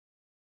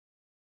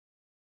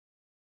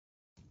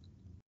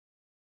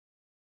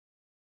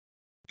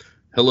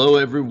Hello,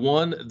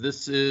 everyone.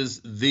 This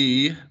is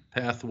the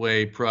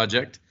Pathway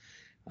Project.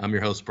 I'm your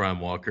host, Brian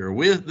Walker.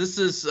 This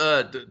is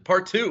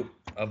part two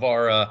of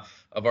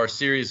our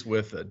series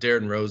with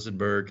Darren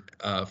Rosenberg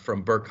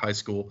from Burke High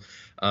School.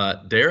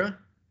 Dara?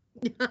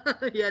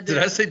 Yeah, Did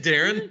I say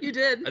Darren? You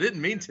did. I didn't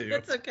mean to.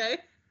 That's okay.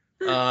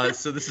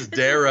 So this is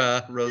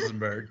Dara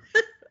Rosenberg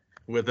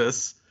with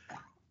us.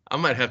 I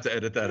might have to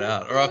edit that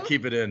out, or I'll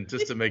keep it in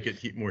just to make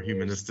it more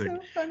humanistic. So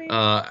funny.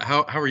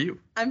 How are you?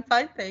 I'm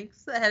fine,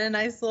 thanks. I had a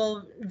nice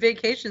little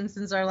vacation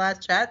since our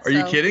last chat. Are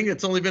you kidding?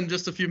 It's only been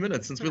just a few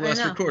minutes since we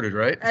last recorded,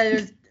 right? It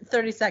was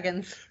 30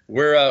 seconds.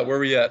 Where were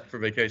we at for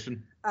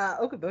vacation?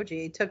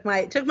 Okoboji. Took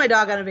my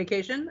dog on a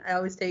vacation. I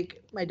always take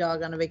my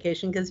dog on a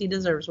vacation because he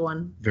deserves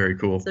one. Very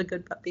cool. It's a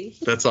good puppy.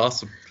 That's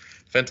awesome.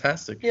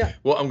 Fantastic. Yeah.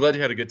 Well, I'm glad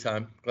you had a good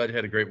time. Glad you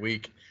had a great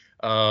week.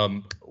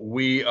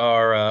 We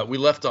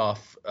left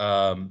off.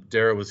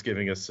 Dara was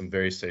giving us some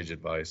very sage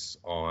advice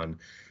on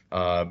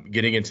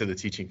getting into the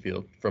teaching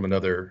field from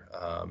another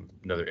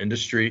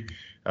industry,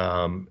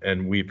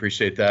 and we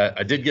appreciate that.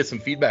 I did get some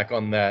feedback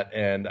on that,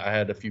 and I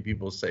had a few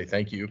people say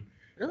thank you.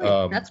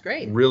 Really, that's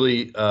great.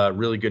 Really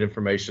good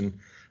information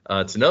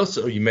to know.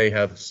 So you may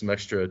have some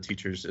extra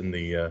teachers in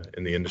the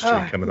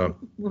industry coming on.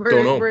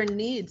 We're in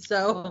need,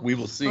 so we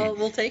will see.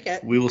 We'll take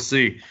it. We will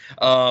see.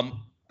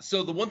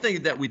 So the one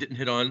thing that we didn't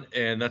hit on,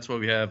 and that's why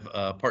we have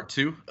part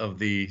two of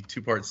the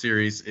two-part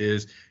series,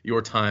 is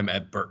your time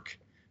at Burke,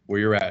 where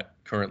you're at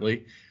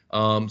currently.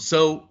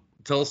 So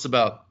tell us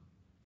about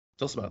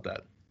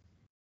that.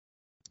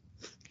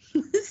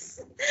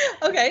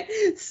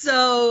 Okay,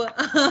 so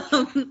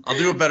I'll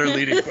do a better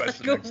leading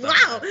question next time.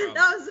 Wow,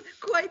 that was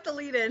quite the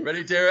lead-in.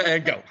 Ready, Dara,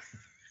 and go.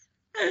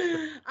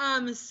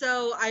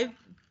 So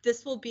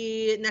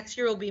next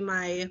year will be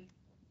my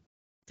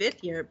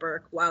 5th year at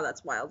Burke. Wow,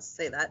 that's wild to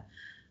say that.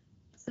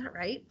 Is that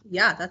right?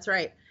 Yeah, that's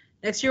right.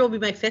 Next year will be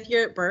my 5th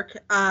year at Burke.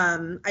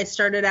 I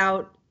started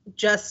out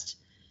just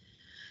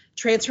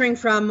transferring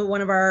from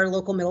one of our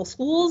local middle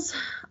schools,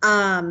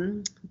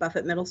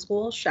 Buffett Middle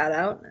School, shout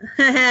out.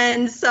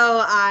 And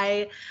so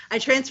I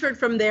transferred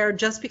from there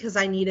just because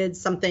I needed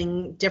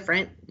something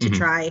different to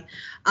try.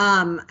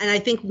 And I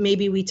think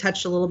maybe we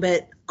touched a little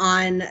bit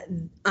on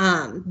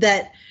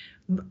that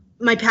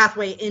my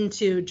pathway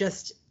into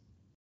just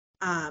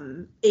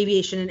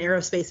aviation and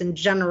aerospace in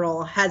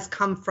general has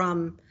come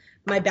from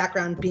my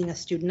background being a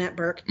student at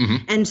Burke.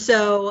 And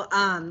so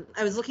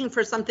I was looking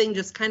for something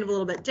just kind of a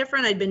little bit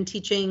different. I'd been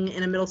teaching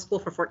in a middle school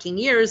for 14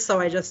 years, so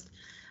I just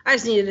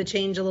needed to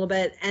change a little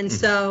bit. And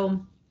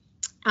so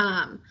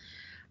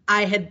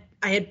I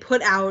had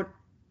put out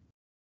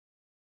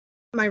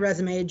my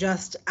resume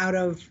just out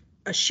of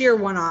a sheer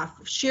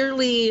one-off,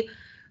 sheerly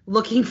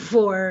looking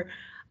for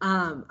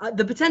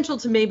the potential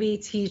to maybe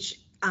teach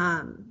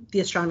the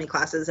astronomy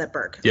classes at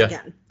Burke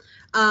again.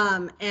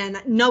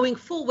 And knowing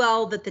full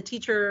well that the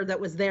teacher that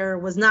was there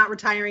was not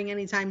retiring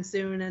anytime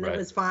soon, and it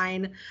was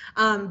fine.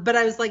 But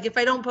I was like, if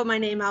I don't put my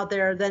name out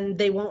there, then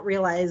they won't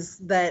realize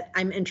that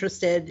I'm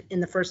interested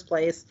in the first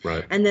place.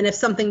 Right. And then if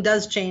something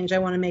does change, I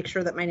want to make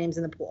sure that my name's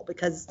in the pool,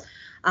 because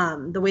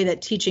the way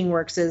that teaching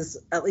works is,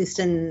 at least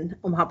in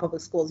Omaha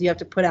Public Schools, you have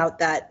to put out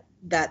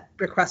that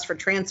request for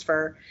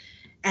transfer.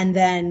 And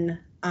then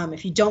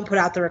if you don't put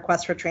out the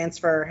request for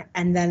transfer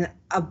and then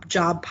a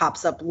job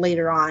pops up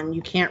later on,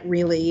 you can't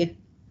really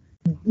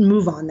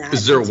move on that.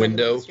 Is there a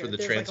window for the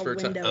transfer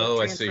time? Oh,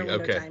 I see.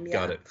 Okay. Time,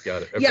 Got it.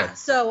 Okay. Yeah.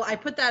 So I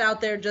put that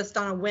out there just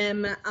on a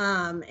whim.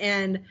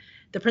 And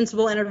the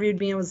principal interviewed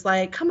me and was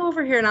like, come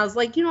over here. And I was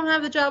like, you don't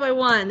have the job I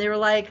want. And they were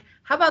like,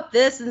 how about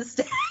this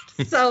instead?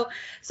 So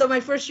my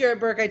first year at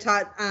Burke, I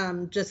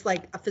taught just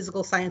like a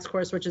physical science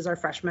course, which is our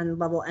freshman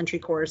level entry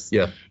course.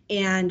 Yeah.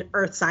 And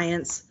earth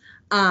science.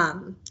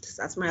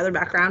 That's my other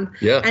background.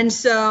 Yeah.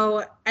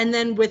 And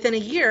then within a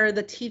year,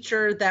 the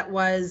teacher that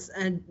was,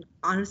 and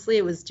honestly,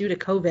 it was due to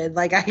COVID.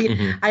 Like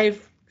I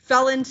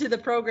fell into the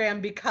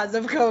program because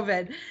of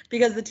COVID,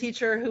 because the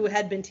teacher who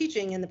had been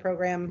teaching in the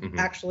program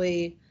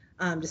actually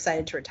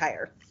decided to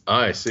retire.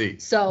 I see.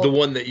 So the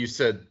one that you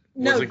said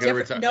wasn't going to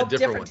retire. No,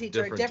 different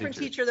teacher. Different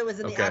teacher that was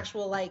in the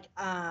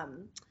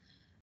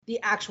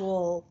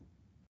actual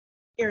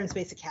Air and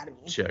Space Academy.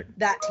 Check.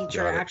 That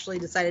teacher actually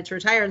decided to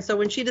retire. And so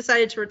when she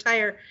decided to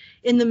retire,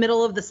 in the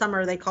middle of the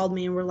summer, they called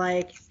me and were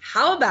like,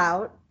 how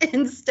about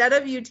instead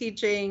of you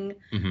teaching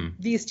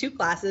these 2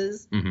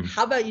 classes,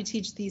 how about you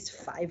teach these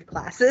 5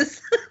 classes?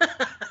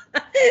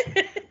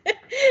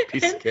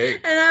 Piece of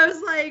cake. And I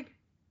was like,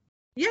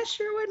 yeah,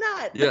 sure, why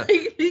not? Yeah.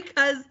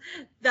 Because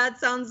that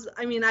sounds,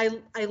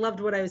 I loved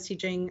what I was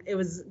teaching. It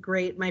was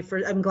great.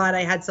 I'm glad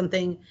I had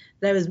something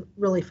that I was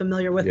really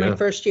familiar with my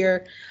first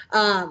year.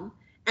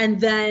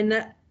 And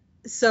then,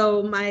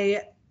 so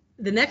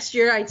the next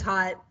year I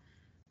taught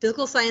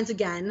physical science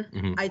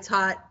again. I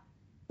taught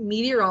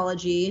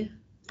meteorology.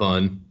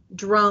 Fun.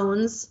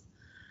 Drones.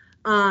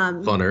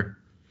 Funner.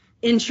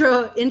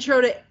 Intro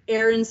to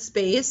air and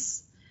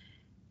space.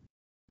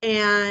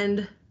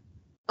 And,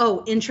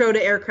 intro to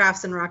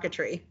aircrafts and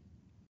rocketry.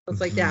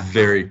 It's like that.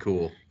 Very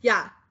cool.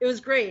 Yeah, it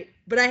was great.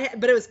 But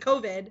it was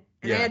COVID.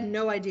 and I had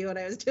no idea what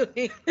I was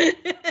doing.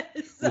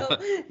 So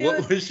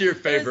what was your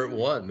favorite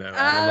one though,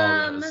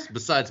 out of all those,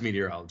 besides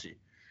meteorology?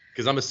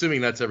 Because I'm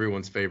assuming that's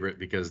everyone's favorite,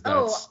 because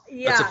that's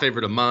a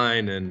favorite of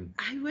mine. And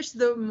I wish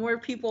the more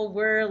people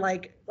were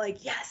like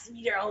yes,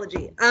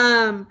 meteorology.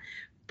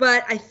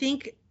 But I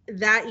think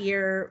that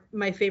year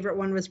my favorite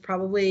one was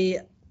probably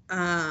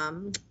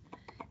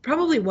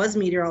was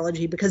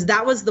meteorology, because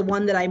that was the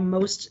one that I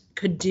most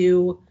could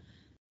do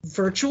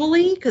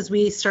virtually, because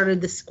we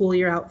started the school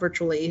year out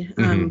virtually.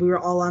 We were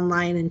all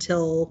online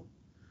until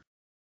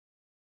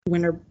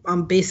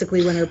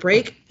basically winter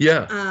break.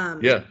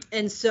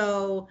 And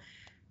so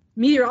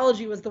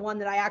meteorology was the one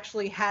that I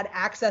actually had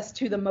access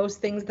to the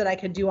most things that I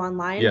could do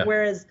online.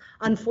 Whereas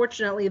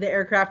unfortunately the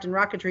aircraft and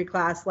rocketry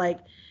class, like,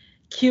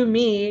 cue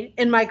me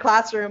in my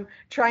classroom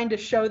trying to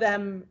show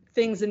them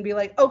things and be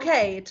like,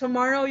 okay,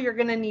 tomorrow you're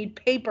going to need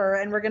paper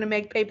and we're going to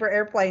make paper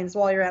airplanes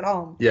while you're at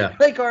home.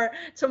 Or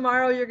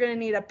tomorrow you're going to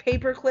need a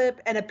paper clip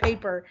and a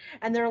paper.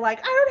 And they're like,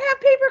 I don't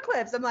have paper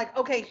clips. I'm like,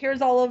 okay,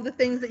 here's all of the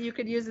things that you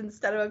could use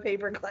instead of a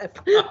paper clip.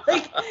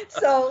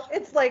 So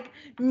it's like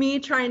me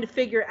trying to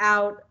figure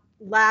out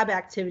lab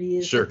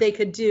activities that they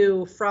could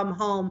do from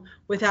home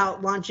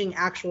without launching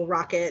actual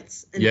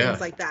rockets and things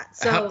like that.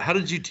 So how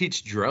did you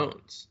teach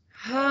drones?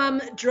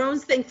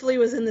 Drones thankfully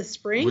was in the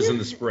spring.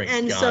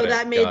 And so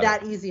that made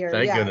that easier.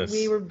 Thank goodness.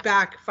 We were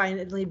back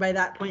finally by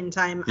that point in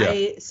time.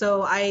 I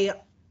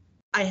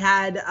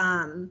had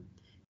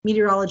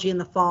meteorology in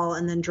the fall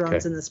and then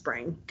drones in the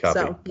spring. Copy.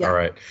 So all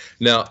right.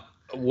 Now,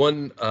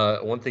 one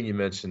thing you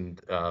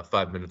mentioned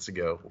 5 minutes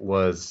ago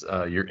was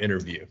your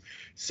interview.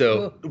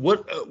 So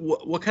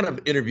what kind of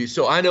interview?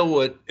 So I know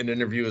what an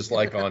interview is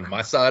like on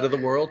my side of the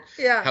world.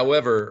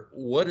 However,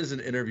 what is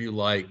an interview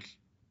like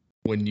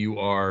when you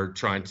are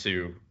trying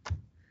to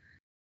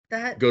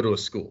go to a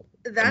school?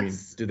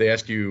 Do they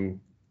ask you,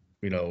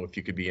 if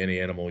you could be any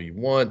animal you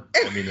want?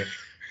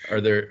 Are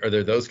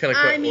there those kind of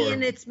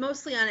questions? It's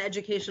mostly on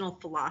educational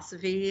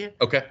philosophy.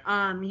 Okay.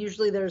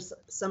 Usually there's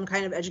some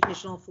kind of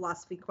educational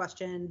philosophy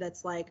question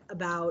that's like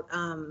about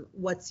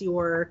what's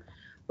your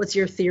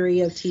theory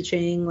of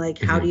teaching?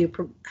 Like, how do you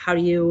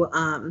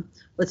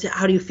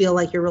feel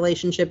like your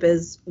relationship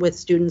is with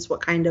students? What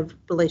kind of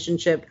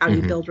relationship? How do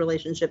you build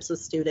relationships with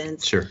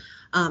students? Sure.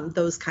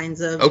 Those kinds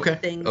of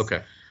things.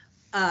 Okay.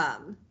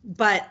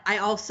 But I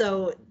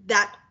also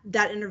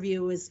that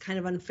interview was kind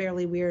of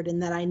unfairly weird in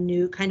that I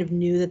knew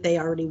that they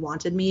already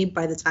wanted me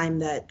by the time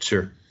that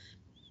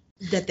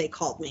they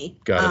called me.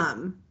 Got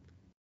it.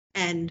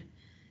 And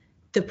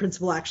the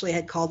principal actually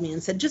had called me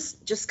and said,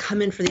 just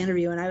come in for the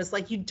interview. And I was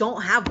like, you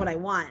don't have what I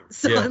want.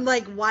 So I'm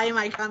like, why am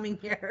I coming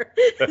here?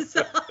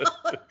 So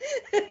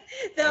that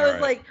was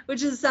like,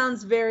 which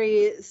sounds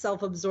very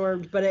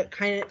self-absorbed, but it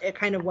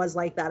kind of was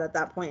like that at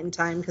that point in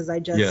time. Cause I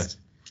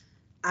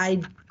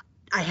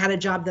had a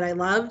job that I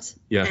loved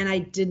and they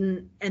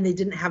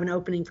didn't have an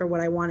opening for what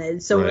I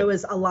wanted. So it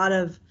was a lot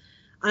of,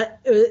 it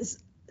was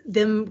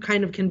them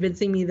kind of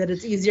convincing me that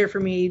it's easier for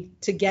me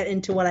to get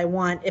into what I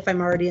want if I'm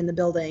already in the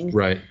building.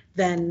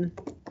 Then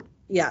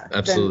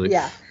absolutely.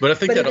 But I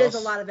think it is a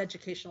lot of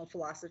educational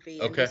philosophy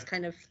and this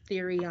kind of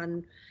theory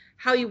on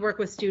how you work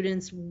with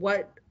students,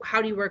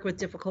 how do you work with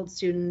difficult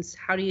students,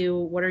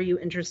 what are you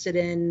interested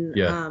in,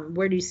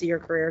 where do you see your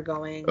career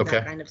going,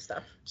 that kind of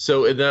stuff.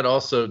 So and that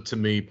also to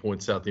me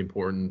points out the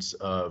importance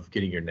of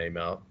getting your name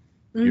out,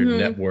 your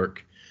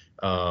network,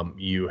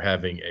 you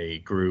having a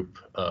group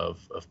of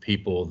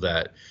people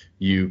that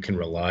you can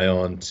rely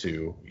on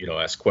to,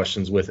 ask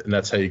questions with. And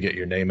that's how you get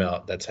your name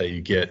out. That's how you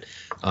get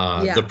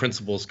the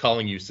principals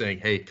calling you saying,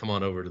 hey, come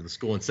on over to the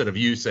school, instead of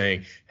you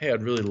saying, hey,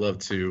 I'd really love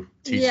to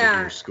teach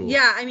at your school.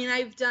 Yeah.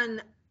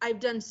 I've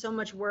done so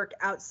much work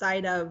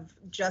outside of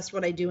just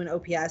what I do in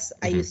OPS.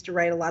 I used to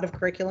write a lot of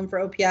curriculum for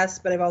OPS,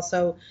 but I've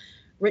also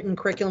written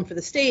curriculum for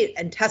the state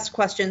and test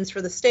questions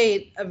for the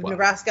state of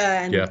Nebraska.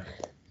 And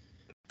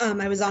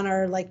I was on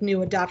our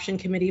new adoption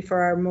committee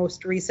for our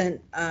most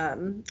recent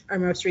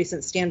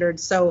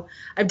standards. So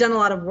I've done a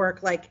lot of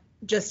work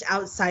just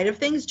outside of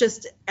things,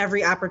 just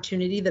every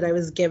opportunity that I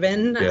was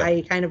given.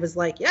 I kind of was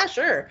like, yeah,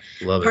 sure.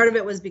 Part of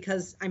it was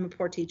because I'm a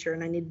poor teacher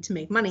and I needed to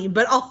make money,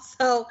 but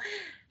also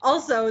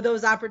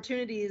those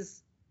opportunities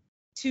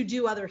to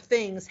do other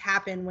things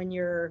happen when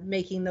you're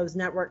making those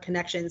network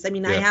connections. I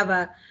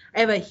have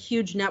a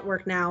huge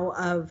network now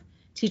of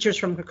teachers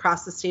from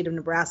across the state of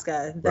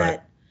Nebraska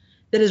that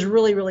is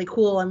really, really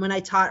cool. And when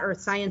I taught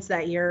earth science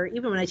that year,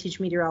 even when I teach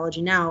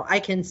meteorology now, I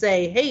can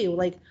say, hey,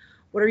 what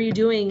are you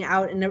doing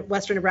out in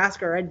Western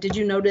Nebraska? Or did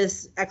you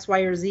notice X,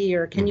 Y, or Z?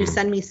 Or can you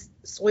send me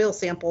soil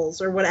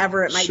samples or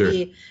whatever it might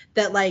be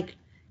that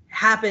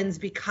happens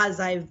because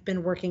I've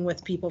been working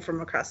with people from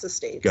across the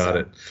state. Got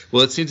it.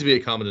 Well, it seems to be a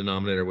common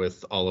denominator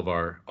with all of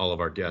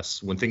our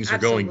guests. When things are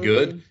going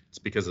good, it's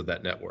because of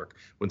that network.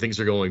 When things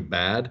are going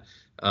bad,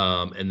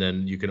 and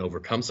then you can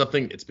overcome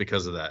something, it's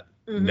because of that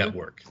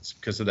network. It's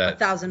because of that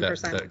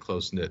 1,000%. that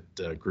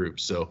close-knit group.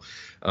 So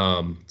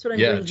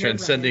Here,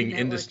 transcending Ryan,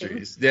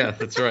 industries. Yeah,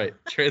 that's right.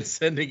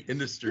 Transcending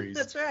industries.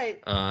 That's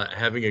right.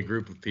 Having a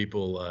group of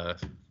people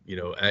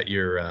at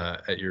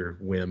your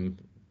whim,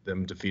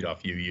 them to feed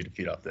off you, you to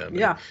feed off them.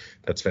 Yeah. And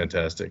that's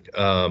fantastic.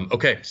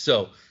 Okay,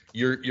 so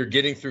you're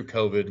getting through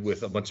COVID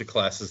with a bunch of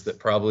classes that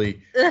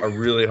probably are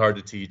really hard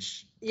to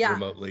teach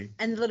remotely.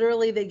 And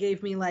literally they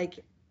gave me like,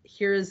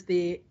 here's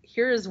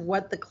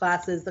what the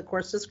class is, the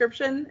course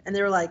description, and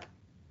they were like,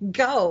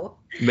 go.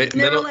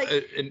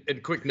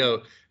 And quick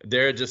note,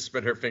 Dara just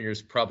spread her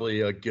fingers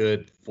probably a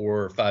good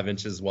 4 or 5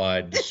 inches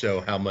wide to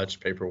show how much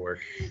paperwork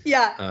she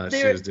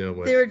was dealing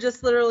with. They were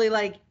just literally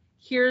like,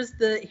 here's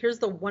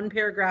the one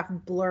paragraph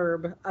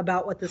blurb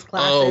about what this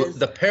class is. Oh,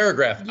 the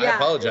paragraph. Yeah, I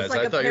apologize.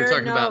 like I thought you were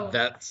talking about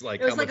that's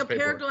like. It was like a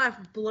paperwork. paragraph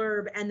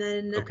blurb, and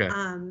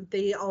then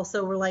they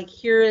also were like,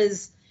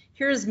 here's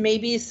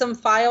maybe some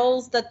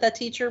files that the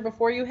teacher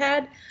before you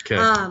had. Okay.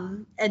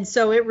 And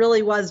so it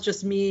really was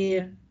just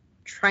me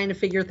trying to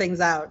figure things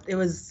out. It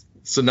was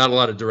so not a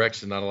lot of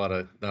direction, not a lot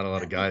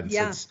of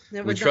guidance.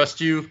 Yeah, we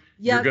trust you.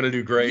 Yeah, you're gonna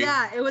do great.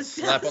 Yeah, it was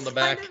slap on the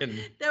back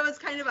that was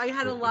kind of. I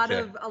had a lot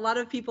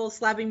of people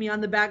slapping me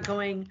on the back,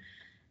 going,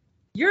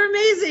 "You're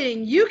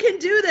amazing. You can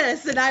do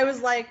this," and I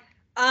was like,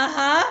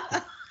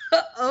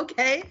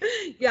 okay,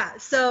 yeah.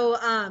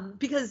 So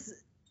because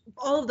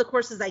all of the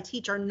courses I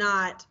teach are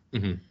not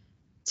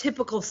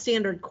typical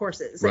standard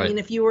courses. Right. I mean,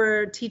 if you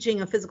were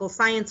teaching a physical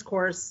science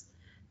course,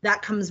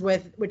 that comes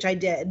with, which I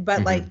did,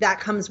 but like that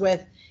comes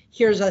with,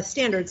 here's the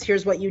standards,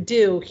 here's what you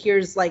do,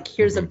 here's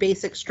a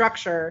basic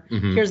structure,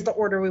 here's the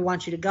order we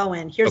want you to go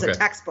in, here's a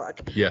textbook.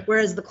 Yeah.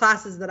 Whereas the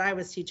classes that I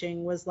was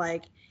teaching was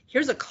like,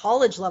 here's a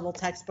college level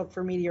textbook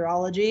for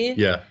meteorology.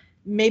 Yeah.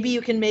 Maybe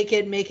you can make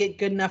it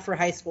good enough for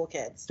high school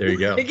kids. There you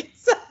go.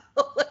 So,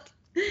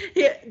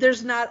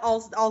 there's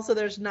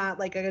not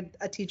like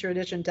a teacher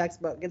edition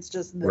textbook. It's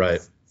just this.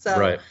 Right.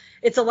 So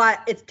it's a lot.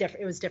 It's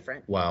different. It was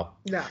different. Wow.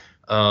 Yeah.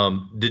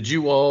 Did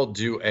you all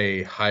do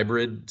a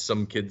hybrid?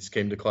 Some kids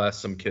came to class,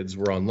 some kids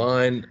were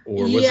online,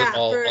 or was it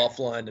all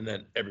offline and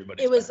then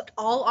everybody? It was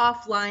all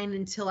offline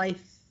until I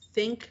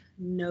think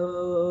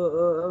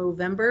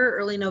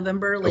early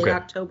November, late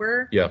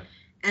October. Yeah.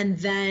 And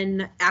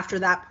then after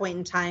that point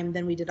in time,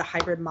 then we did a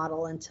hybrid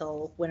model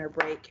until winter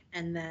break,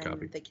 and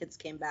then the kids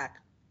came back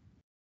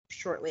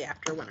shortly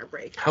after winter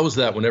break. How was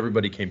that when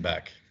everybody came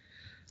back?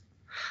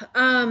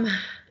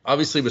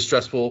 Obviously it was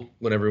stressful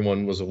when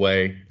everyone was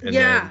away. And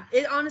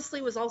it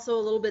honestly was also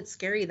a little bit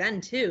scary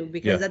then too,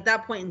 because at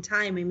that point in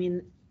time, I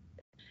mean,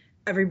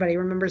 everybody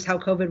remembers how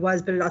COVID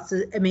was, but it's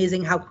also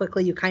amazing how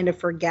quickly you kind of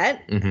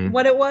forget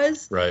what it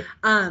was. Right.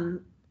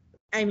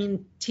 I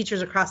mean,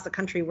 teachers across the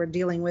country were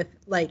dealing with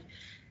like,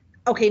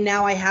 okay,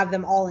 now I have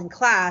them all in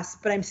class,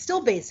 but I'm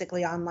still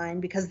basically online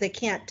because they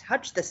can't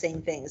touch the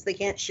same things. They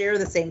can't share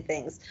the same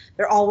things.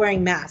 They're all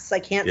wearing masks. I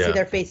can't see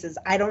their faces.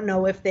 I don't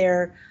know if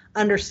they're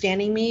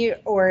understanding me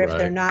or if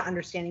they're not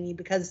understanding me,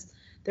 because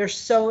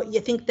you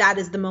think that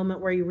is the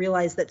moment where you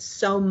realize that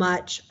so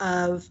much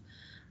of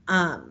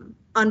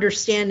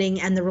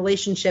understanding and the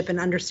relationship and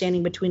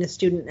understanding between a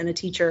student and a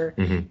teacher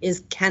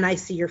is, can I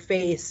see your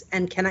face,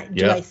 and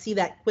do I see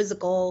that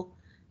quizzical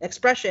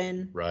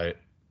expression, right,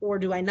 or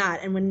do I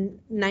not? And when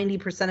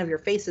 90% of your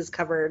face is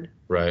covered,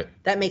 right,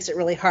 that makes it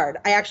really hard.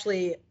 I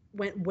actually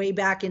went way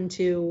back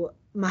into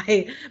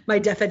my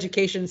deaf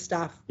education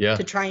stuff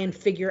to try and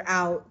figure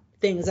out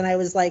things, and I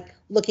was like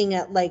looking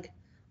at like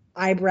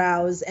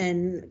eyebrows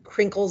and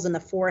crinkles in the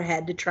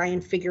forehead to try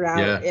and figure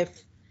out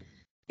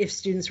if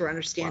students were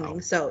understanding. Wow.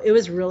 So it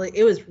was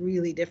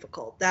really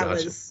difficult.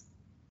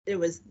 It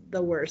was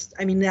the worst.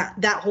 I mean,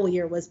 that whole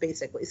year was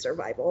basically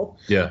survival.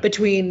 Yeah.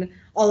 Between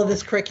all of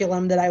this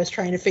curriculum that I was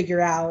trying to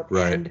figure out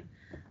and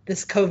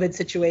this COVID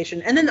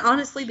situation. And then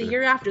honestly, the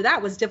year after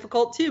that was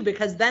difficult too,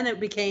 because then it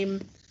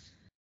became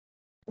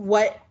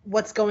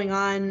what's going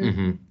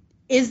on.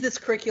 Is this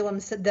curriculum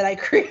that I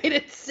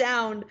created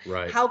sound?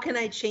 Right. How can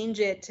I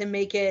change it to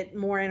make it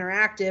more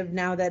interactive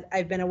now that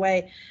I've been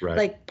away? Right.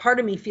 Like part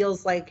of me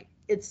feels like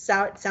it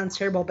sounds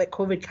terrible, but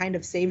COVID kind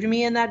of saved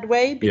me in that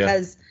way,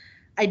 because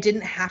I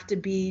didn't have to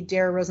be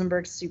Dara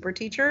Rosenberg's super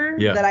teacher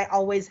that I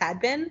always had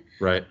been.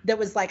 Right. That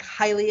was like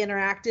highly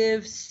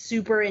interactive,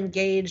 super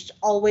engaged,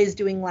 always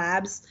doing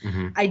labs.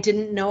 I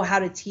didn't know how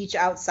to teach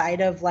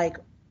outside of like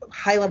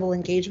high level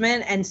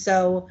engagement. And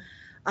so,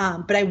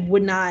 but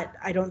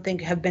I don't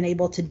think have been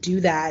able to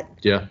do that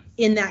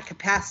in that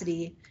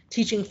capacity,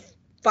 teaching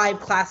 5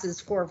 classes,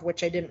 4 of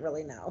which I didn't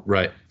really know.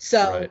 Right.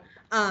 So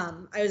I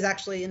was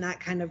actually in that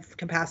kind of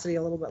capacity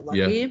a little bit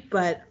lucky,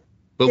 but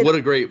what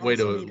a great way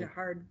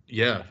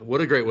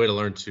what a great way to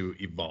learn to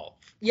evolve.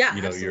 Yeah,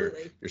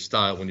 absolutely. Your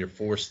style when you're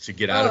forced to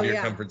get out of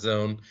your comfort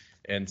zone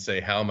and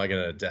say, how am I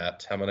going to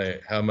adapt? How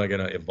am I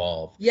going to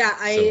evolve?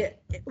 Yeah,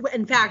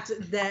 in fact,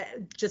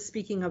 that just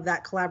speaking of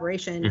that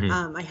collaboration,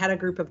 I had a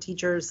group of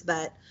teachers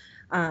that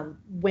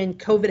when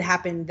COVID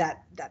happened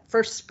that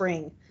first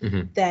spring,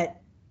 that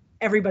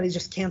everybody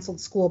just canceled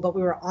school, but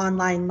we were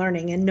online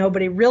learning and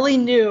nobody really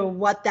knew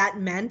what that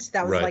meant.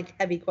 That was like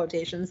heavy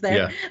quotations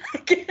there.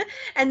 Yeah.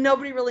 And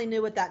nobody really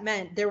knew what that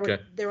meant. There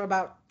were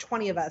about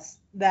 20 of us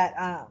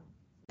that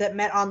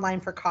met online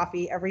for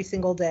coffee every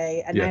single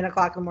day at 9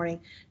 o'clock in the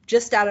morning,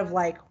 just out of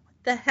like,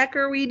 the heck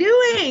are we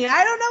doing?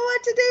 I don't know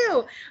what to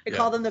do. I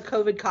call them the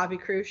COVID coffee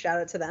crew. Shout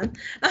out to them.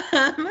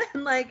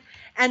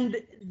 And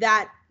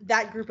that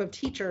group of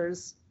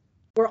teachers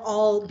were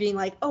all being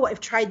like, oh, I've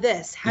tried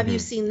this. Have you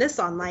seen this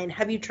online?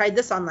 Have you tried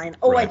this online?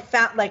 Oh, I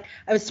found, I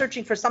was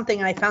searching for something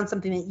and I found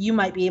something that you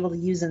might be able to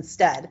use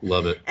instead.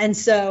 Love it. And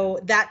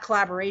so that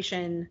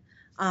collaboration,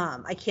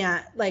 I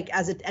can't,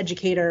 as an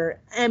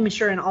educator, I'm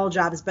sure in all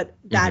jobs, but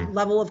that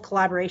level of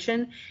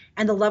collaboration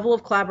and the level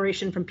of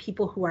collaboration from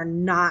people who are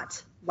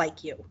not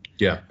like you.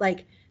 Yeah.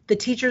 The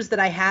teachers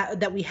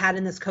that we had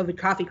in this COVID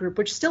coffee group,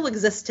 which still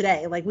exists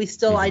today,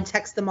 I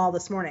text them all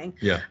this morning.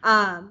 Yeah.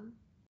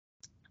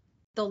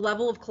 The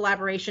level of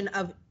collaboration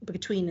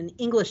between an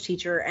English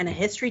teacher and a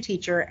history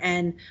teacher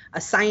and a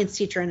science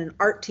teacher and an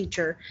art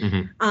teacher,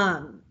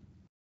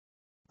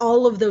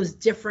 all of those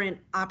different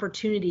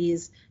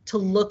opportunities to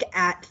look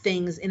at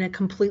things in a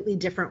completely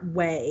different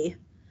way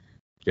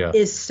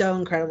is so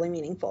incredibly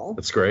meaningful.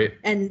 That's great.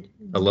 And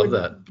I love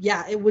that.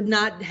 Yeah, it would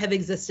not have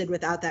existed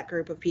without that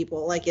group of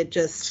people.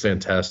 It's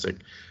fantastic.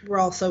 We're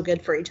all so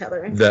good for each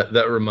other.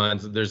 That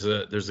reminds, there's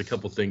a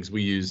couple things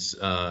we use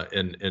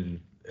in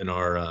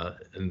our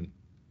in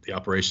the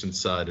operations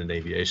side in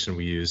aviation.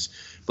 We use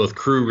both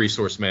crew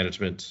resource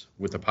management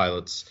with the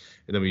pilots,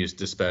 and then we use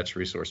dispatch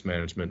resource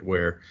management,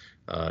 where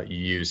you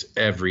use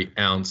every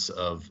ounce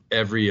of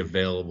every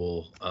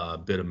available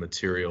bit of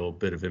material,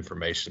 bit of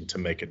information to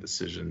make a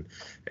decision.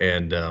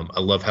 And I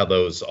love how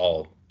those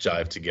all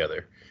jive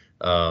together.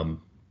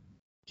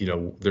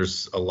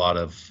 There's a lot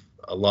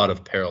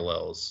of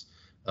parallels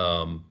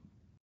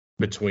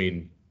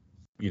between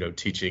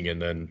teaching and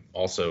then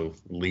also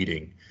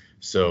leading.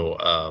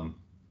 So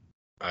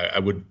I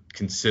would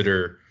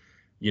consider,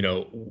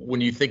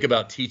 when you think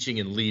about teaching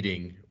and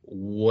leading,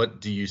 what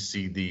do you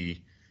see the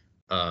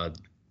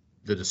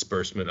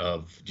disbursement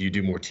of? Do you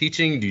do more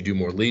teaching? Do you do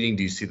more leading?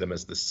 Do you see them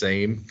as the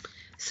same?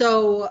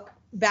 So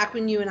back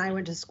when you and I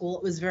went to school,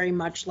 it was very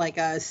much like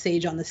a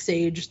sage on the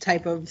stage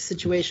type of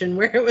situation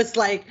where it was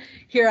like,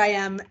 here I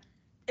am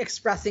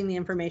expressing the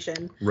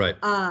information. Right.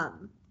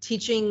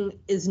 Teaching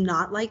is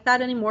not like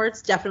that anymore.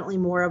 It's definitely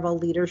more of a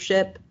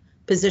leadership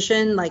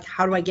position.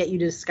 How do I get you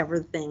to discover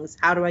the things?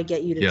 How do I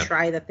get you to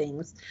try the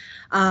things?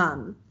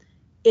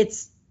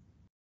 It's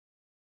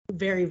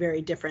very,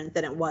 very different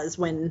than it was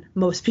when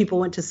most people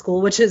went to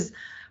school, which is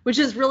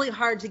really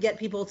hard to get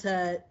people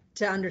to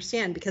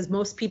understand, because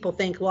most people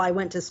think, well, I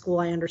went to school,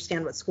 I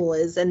understand what school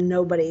is, and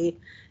nobody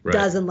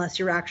does unless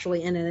you're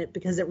actually in it,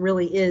 because it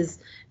really is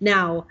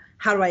now,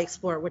 how do I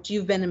explore? Which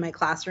you've been in my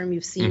classroom,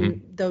 you've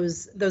seen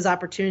those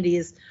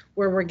opportunities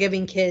where we're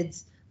giving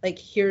kids,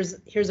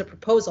 here's a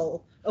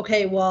proposal.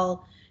 Okay,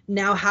 well,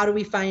 now how do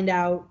we find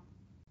out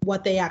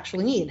what they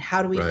actually need?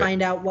 How do we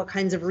find out what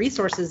kinds of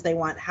resources they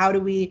want? How do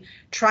we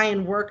try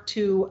and work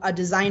to a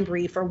design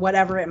brief or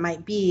whatever it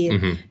might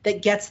be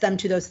that gets them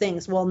to those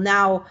things? Well,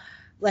 now,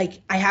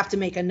 I have to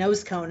make a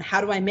nose cone. How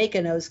do I make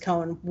a nose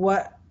cone?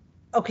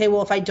 Okay,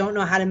 well, if I don't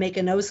know how to make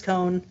a nose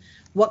cone,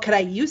 what could I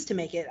use to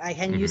make it? I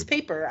can use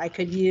paper. I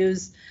could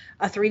use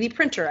a 3D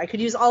printer. I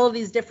could use all of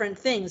these different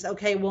things.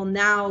 Okay, well,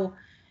 now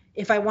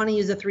if I want to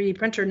use a 3D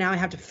printer, now I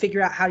have to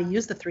figure out how to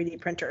use the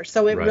 3D printer.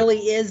 So it really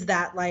is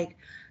that,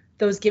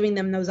 those giving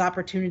them those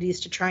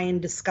opportunities to try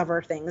and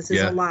discover things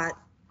is a lot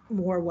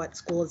more what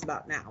school is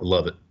about now. I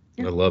love it.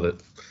 Yeah. I love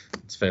it.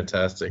 It's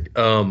fantastic.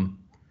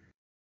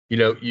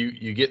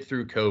 You get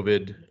through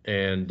COVID,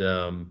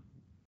 and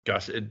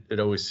gosh, it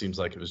always seems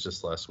like it was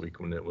just last week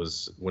when it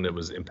was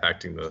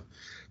impacting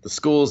the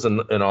schools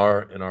and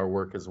our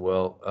work as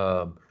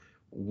well.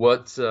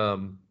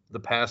 The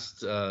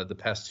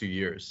past 2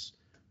 years,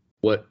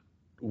 what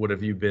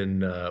have you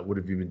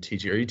been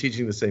teaching? Are you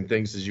teaching the same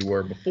things as you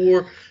were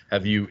before?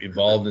 Have you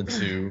evolved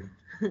into?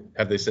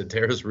 Have they said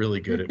Dara's really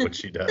good at what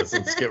she does?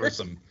 Let's give her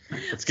some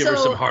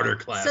harder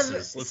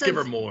classes. Let's give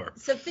her more.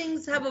 So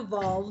things have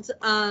evolved.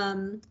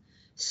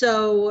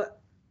 So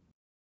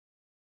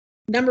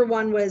number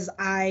one was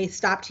I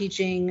stopped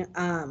teaching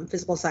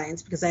physical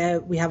science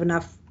because we have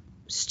enough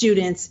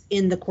students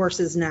in the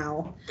courses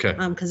now. Okay.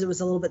 Because it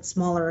was a little bit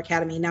smaller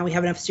academy. Now we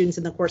have enough students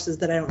in the courses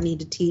that I don't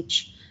need to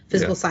teach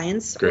physical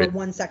science. Great. Or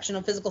one section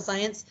of physical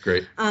science.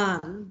 Great.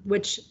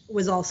 Which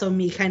was also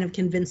me kind of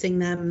convincing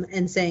them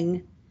and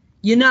saying,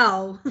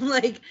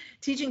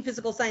 teaching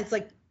physical science,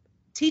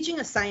 teaching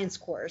a science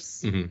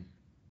course. I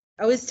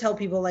always tell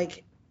people,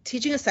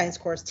 teaching a science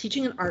course,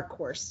 teaching an art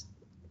course,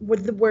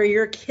 where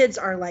your kids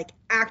are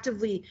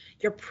actively,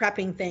 you're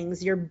prepping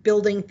things, you're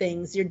building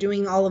things, you're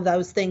doing all of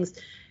those things,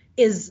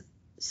 is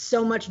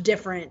so much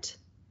different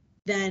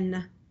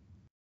than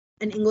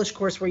an English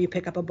course where you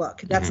pick up a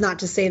book. That's not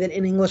to say that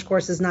an English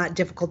course is not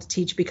difficult to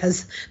teach,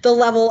 because the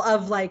level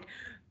of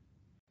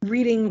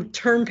reading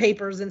term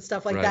papers and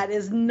stuff like that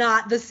is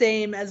not the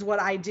same as what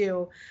I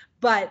do.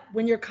 But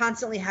when you're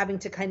constantly having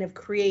to kind of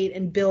create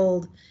and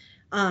build,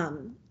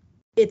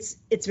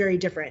 it's very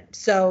different.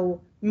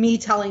 So me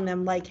telling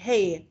them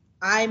hey,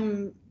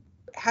 I'm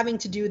having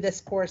to do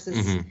this course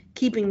is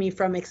keeping me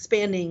from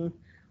expanding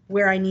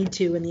where I need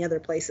to in the other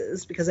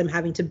places because I'm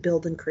having to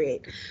build and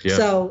create. Yeah.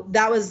 So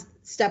that was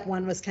step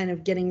one, was kind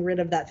of getting rid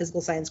of that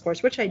physical science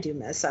course, which I do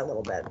miss a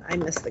little bit. I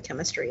miss the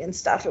chemistry and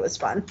stuff. It was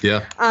fun.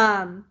 Yeah.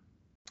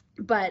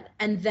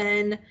 And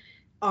then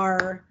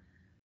our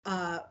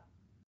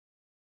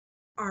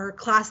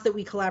class that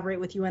we collaborate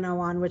with UNO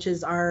on, which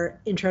is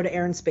our Intro to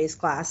Air and Space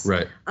class.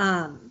 Right.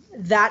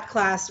 That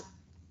class,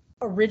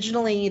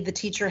 originally the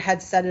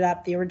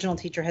original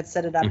teacher had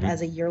set it up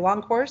as a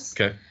year-long course.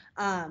 Okay.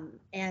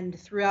 And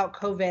throughout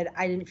COVID,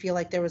 I didn't feel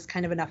like there was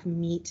kind of enough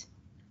meat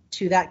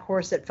to that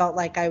course. It felt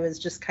like I was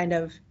just kind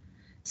of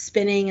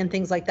spinning and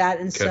things like that.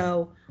 And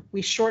so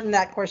we shortened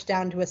that course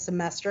down to a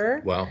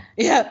semester. Wow.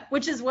 Yeah,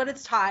 which is what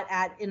it's taught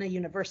at in a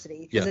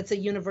university, because it's a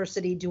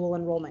university dual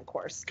enrollment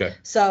course. Okay.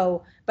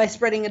 So by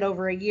spreading it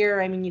over a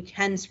year, I mean, you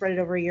can spread it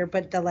over a year,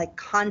 but the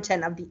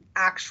content of the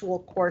actual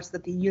course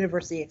that the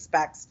university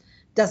expects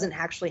doesn't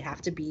actually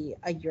have to be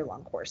a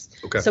year-long course.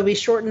 Okay. So we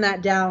shortened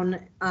that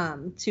down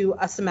to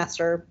a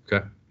semester.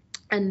 Okay.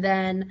 And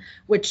then,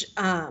 which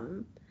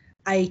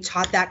I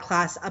taught that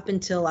class up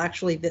until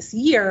actually this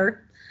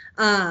year.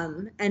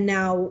 And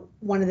now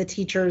one of the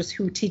teachers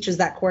who teaches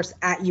that course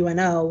at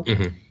UNO,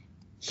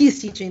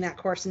 he's teaching that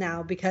course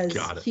now because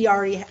he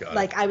already,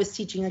 I was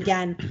teaching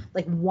again,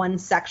 one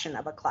section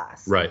of a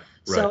class. Right.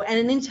 So, and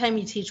anytime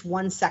you teach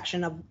one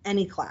section of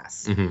any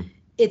class,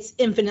 it's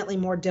infinitely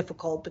more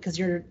difficult because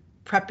you're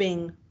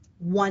prepping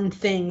one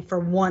thing for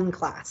one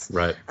class.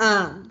 Right.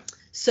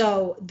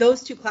 So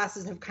those two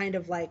classes have kind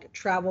of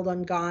traveled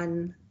and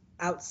gone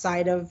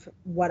outside of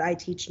what I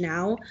teach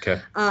now.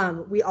 Okay.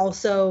 We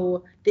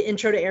also, the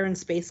Intro to Air and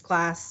Space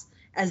class,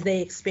 as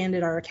they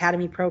expanded our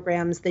academy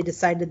programs, they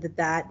decided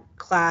that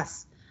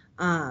class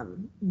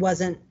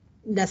wasn't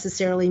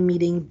necessarily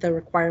meeting the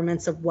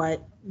requirements of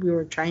what we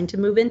were trying to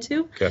move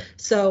into. Okay.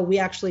 So we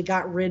actually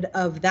got rid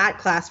of that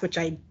class, which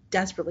I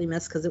desperately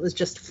miss because it was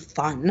just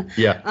fun.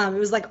 Yeah. It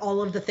was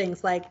all of the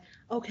things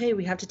okay,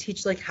 we have to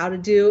teach how to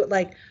do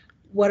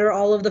what are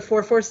all of the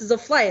 4 forces of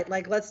flight?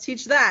 Let's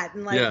teach that.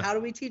 And how do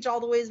we teach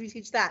all the ways we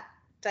teach that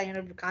kind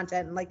of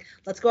content? And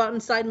let's go out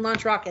inside and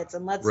launch rockets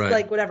and let's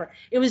whatever.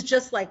 It was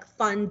just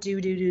fun, do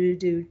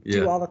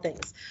all the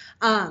things.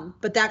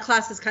 But that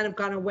class has kind of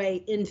gone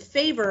away in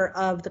favor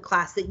of the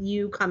class that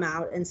you come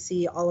out and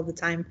see all of the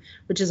time,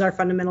 which is our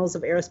Fundamentals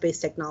of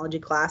Aerospace Technology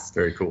class.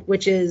 Very cool.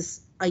 Which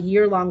is a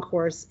year-long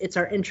course. It's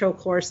our intro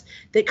course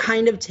that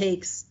kind of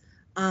takes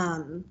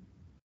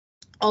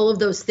all of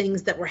those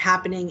things that were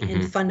happening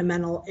in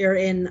fundamental or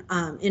in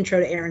Intro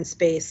to Air and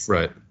Space.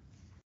 Right.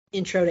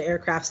 Intro to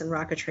Aircrafts and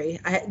Rocketry.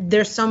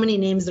 There's so many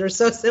names that are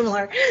so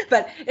similar,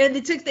 but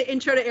they took the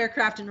Intro to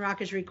Aircraft and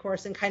Rocketry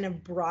course and kind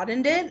of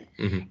broadened it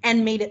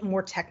and made it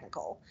more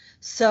technical.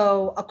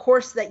 So a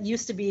course that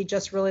used to be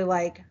just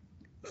really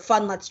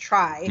fun, let's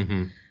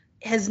try,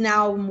 has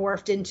now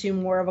morphed into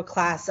more of a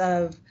class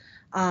of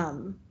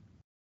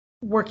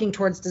working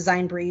towards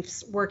design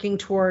briefs, working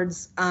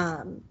towards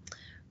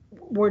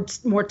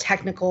more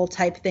technical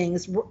type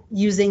things,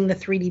 using the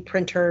 3D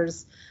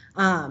printers,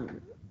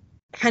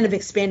 kind of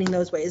expanding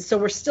those ways. So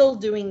we're still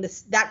doing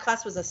this. That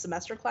class was a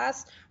semester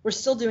class. We're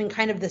still doing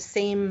kind of the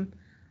same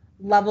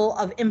level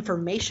of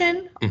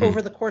information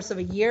over the course of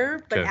a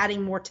year, but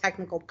adding more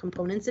technical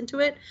components into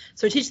it.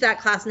 So I teach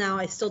that class now.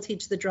 I still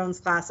teach the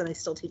drones class, and I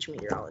still teach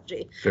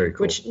meteorology. Very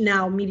cool. Which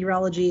now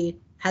meteorology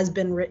has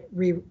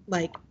been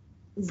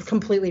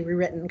completely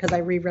rewritten because I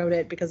rewrote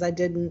it because I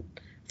didn't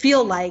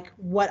feel like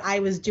what I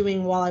was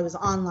doing while I was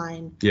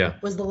online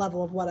was the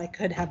level of what I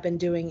could have been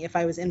doing if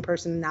I was in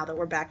person. Now that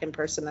we're back in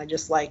person, I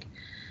just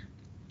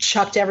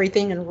chucked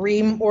everything and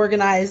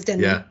reorganized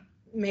and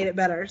made it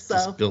better. So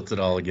just built it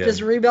all again.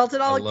 Just rebuilt it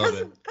all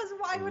because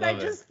why would I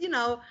just,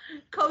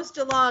 coast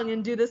along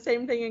and do the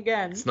same thing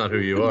again? It's not who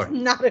you are. It's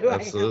not who I am.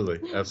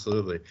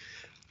 Absolutely.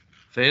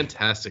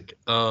 Fantastic.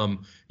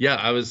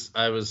 I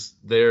was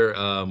there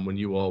when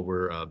you all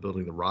were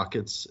building the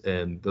rockets,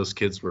 and those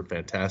kids were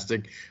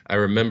fantastic. I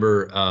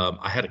remember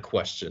I had a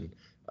question,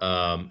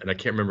 and I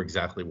can't remember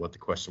exactly what the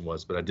question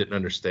was, but I didn't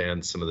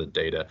understand some of the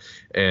data.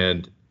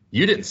 And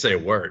you didn't say a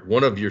word.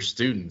 One of your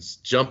students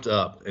jumped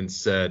up and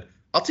said,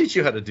 "I'll teach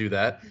you how to do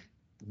that,"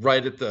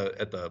 right at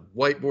the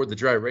whiteboard, the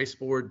dry erase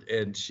board,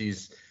 and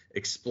she's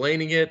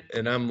explaining it,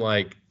 and I'm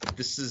like,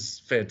 this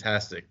is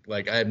fantastic.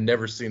 I have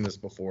never seen this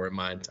before in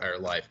my entire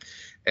life.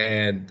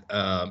 And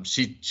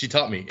she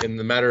taught me in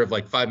the matter of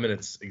 5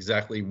 minutes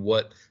exactly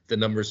what the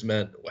numbers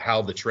meant,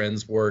 how the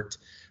trends worked.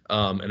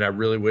 And I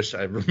really wish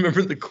I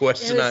remembered the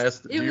question I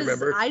asked. Do you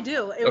remember? I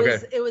do.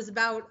 It was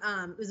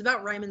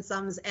about Riemann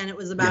sums, and it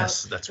was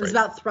about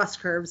about thrust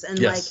curves and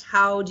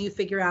how do you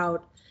figure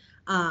out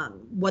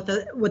what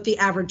the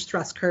average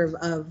thrust curve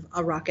of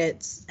a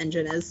rocket's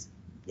engine is.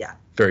 Yeah.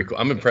 Very cool.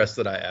 I'm impressed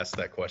that I asked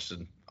that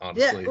question,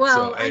 honestly. Yeah,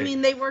 well,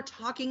 they were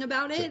talking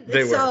about it.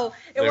 It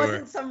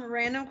wasn't some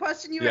random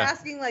question you were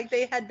asking.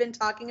 They had been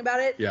talking about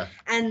it. Yeah.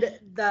 And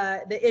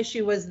the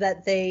issue was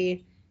that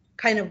they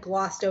kind of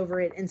glossed over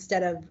it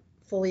instead of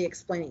fully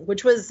explaining,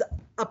 which was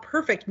a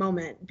perfect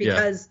moment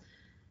because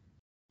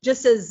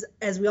just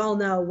as we all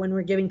know, when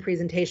we're giving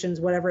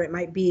presentations, whatever it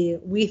might be,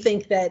 we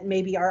think that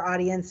maybe our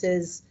audience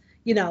is,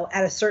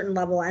 at a certain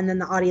level, and then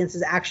the audience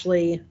is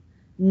actually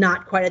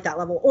not quite at that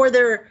level, or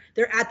they're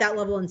at that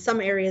level in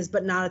some areas,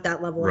 but not at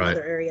that level in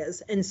other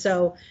areas. And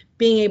so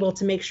being able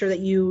to make sure that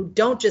you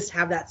don't just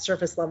have that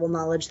surface level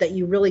knowledge, that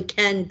you really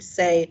can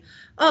say,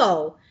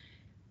 oh,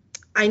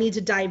 I need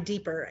to dive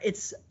deeper.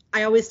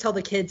 I always tell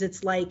the kids,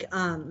 it's like,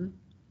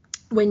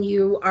 when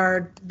you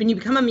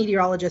become a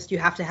meteorologist, you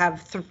have to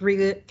have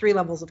three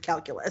levels of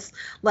calculus.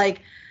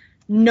 Like,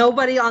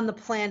 nobody on the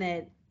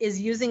planet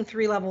is using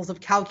 3 levels of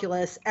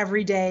calculus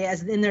every day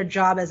as in their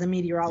job as a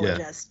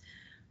meteorologist. Yeah.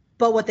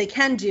 But what they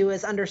can do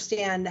is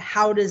understand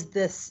how do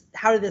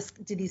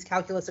these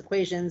calculus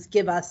equations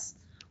give us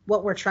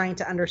what we're trying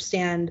to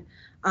understand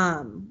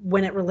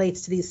when it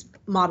relates to these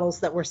models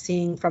that we're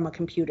seeing from a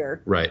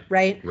computer.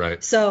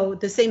 Right. So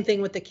the same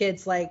thing with the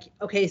kids, like,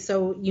 okay,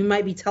 so you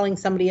might be telling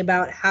somebody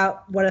about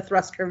what a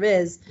thrust curve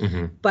is,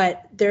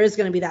 but there is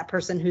going to be that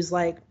person who's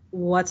like,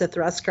 what's a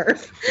thrust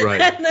curve?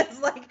 Right. And it's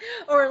like,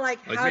 or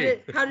like how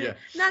did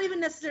not even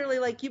necessarily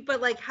like you,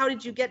 but like, how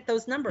did you get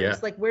those numbers? Yeah.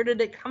 Like, where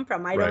did it come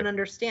from? I don't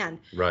understand.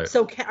 Right.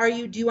 So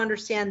do you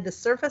understand the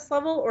surface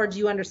level, or do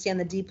you understand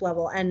the deep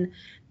level? And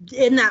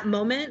in that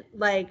moment,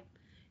 like,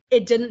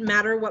 it didn't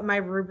matter what my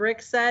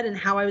rubric said and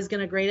how I was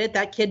going to grade it.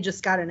 That kid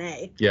just got an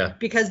A. Yeah.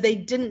 Because they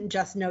didn't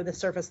just know the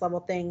surface level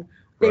thing.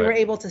 They were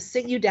able to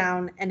sit you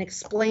down and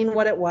explain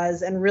what it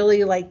was and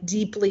really like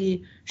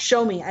deeply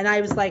show me. And I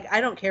was like, I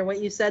don't care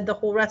what you said the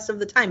whole rest of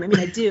the time. I mean,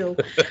 I do,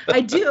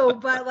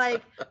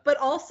 but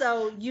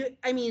also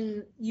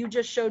you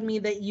just showed me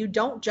that you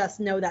don't just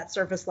know that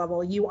surface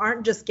level. You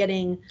aren't just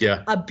getting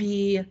a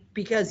B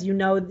because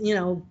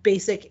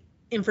basic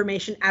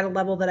information at a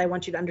level that I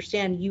want you to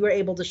understand. You were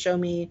able to show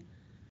me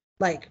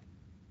like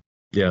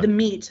the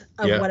meat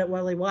of what it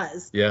really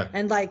was. Yeah.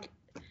 And like,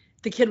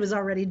 the kid was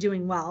already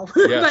doing well.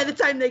 By the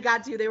time they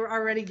got to, they were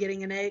already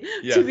getting an A,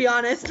 to be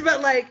honest.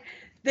 But like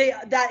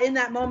in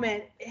that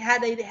moment,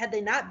 had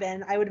they not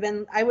been, I would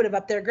have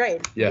upped their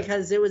grade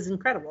because it was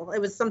incredible.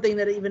 It was something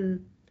that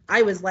even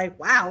I was like,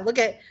 wow, look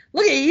at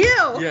you.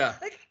 Yeah.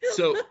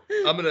 So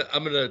I'm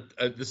gonna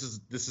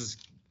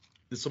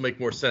this will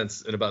make more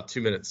sense in about 2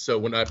 minutes. So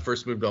when I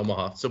first moved to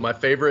Omaha, so my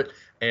favorite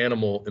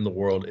animal in the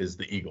world is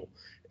the eagle,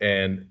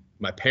 and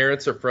my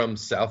parents are from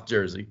South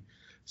Jersey.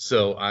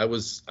 So I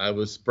was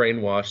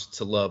brainwashed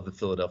to love the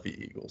Philadelphia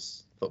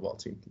Eagles football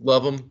team.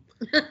 Love them.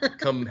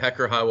 Come heck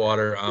or high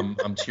water,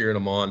 I'm cheering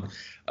them on.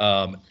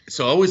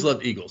 So I always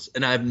loved eagles,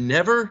 and I've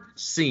never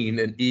seen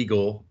an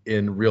eagle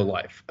in real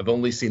life. I've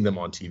only seen them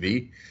on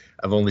TV.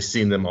 I've only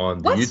seen them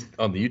on the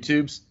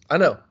YouTubes. I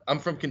know. I'm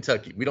from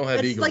Kentucky. We don't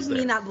have eagles there. It's like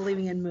me not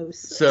believing in moose.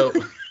 So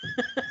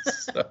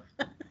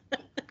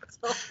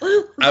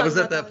I was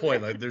at that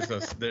point, like,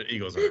 the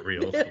eagles aren't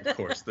real, of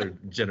course. They're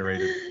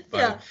generated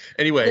by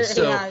anyway,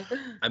 so AI.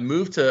 We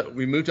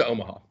moved to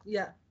Omaha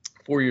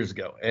 4 years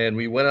ago, and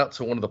we went out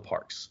to one of the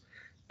parks,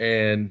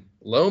 and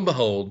lo and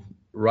behold,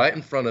 right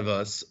in front of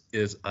us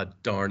is a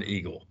darn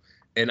eagle,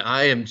 and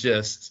I am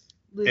just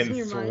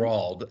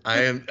enthralled.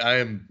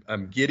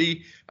 I'm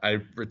giddy. I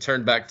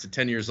returned back to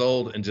 10 years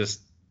old and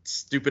just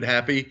stupid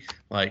happy,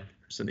 like,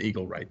 an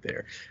eagle right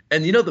there.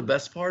 And the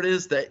best part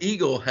is that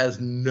eagle has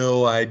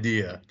no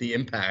idea the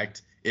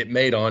impact it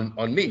made on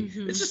me.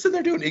 Mm-hmm. It's just sitting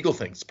there doing eagle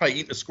things. It's probably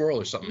eating a squirrel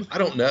or something. I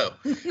don't know.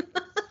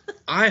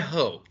 I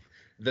hope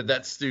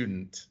that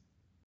student,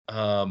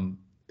 I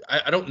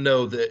don't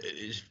know that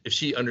if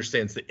she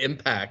understands the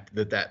impact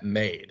that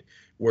made,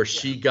 where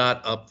she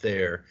got up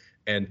there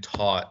and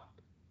taught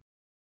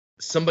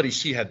somebody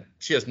she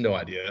has no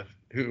idea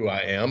who I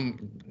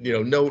am,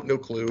 no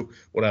clue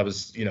what I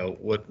was,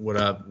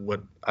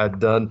 what I'd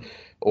done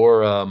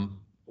or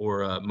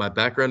my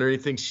background or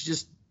anything. She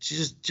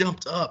just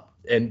jumped up,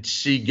 and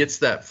she gets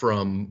that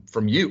from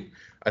you.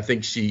 I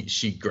think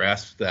she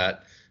grasped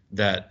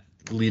that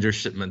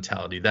leadership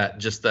mentality,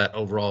 that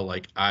overall,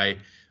 like, I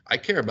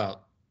care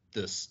about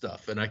this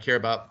stuff, and I care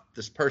about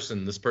this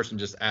person. This person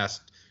just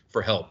asked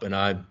for help, and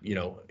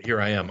here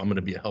I am. I'm going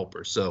to be a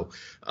helper. So,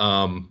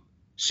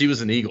 she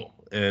was an eagle.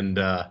 And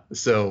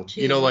so,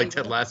 like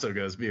Ted Lasso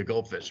goes, be a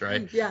goldfish,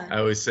 right? Yeah. I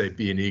always say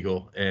be an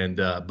eagle. And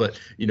but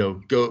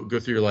go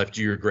through your life,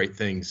 do your great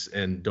things,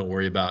 and don't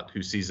worry about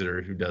who sees it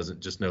or who doesn't.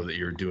 Just know that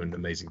you're doing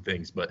amazing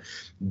things. But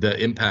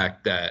the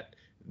impact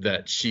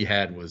that she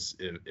had was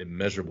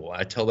immeasurable.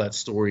 I tell that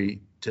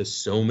story to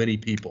so many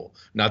people,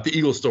 not the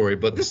eagle story,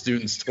 but the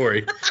student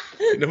story.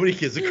 Nobody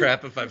gives a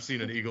crap if I've seen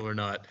an eagle or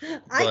not.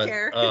 I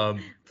care.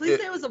 Please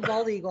say it was a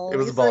bald eagle. It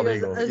was a bald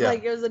eagle. It was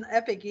like, it was an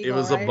epic eagle. It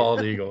was a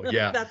bald eagle.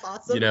 Yeah. That's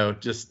awesome.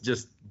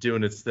 Just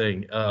doing its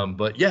thing.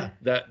 But yeah,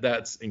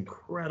 that's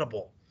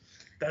incredible.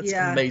 That's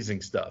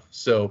amazing stuff.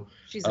 So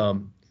she's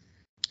an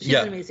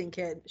amazing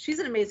kid. She's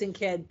an amazing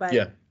kid, but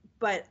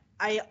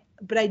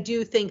I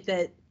do think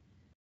that,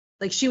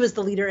 like, she was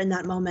the leader in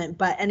that moment,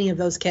 but any of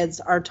those kids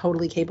are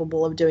totally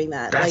capable of doing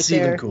that. That's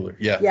even cooler.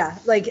 Yeah. Yeah.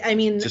 Like, I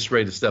mean, just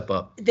ready to step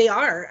up. They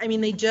are. I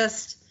mean,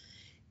 it's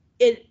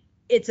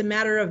a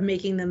matter of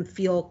making them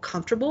feel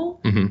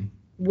comfortable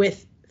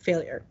with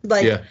failure.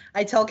 Like Yeah.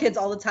 I tell kids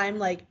all the time,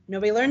 like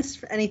nobody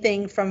learns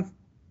anything from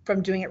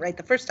doing it right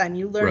the first time.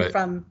 You learn Right.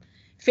 from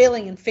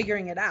failing and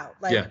figuring it out.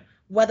 Like Yeah.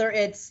 whether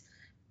it's,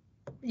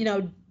 you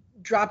know,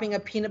 dropping a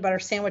peanut butter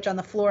sandwich on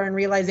the floor and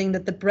realizing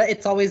that the bread,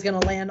 it's always going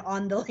to land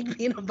on the like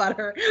peanut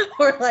butter,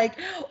 or like,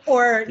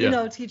 or, you Yeah.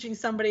 know, teaching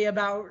somebody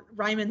about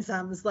rhyme and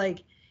sums.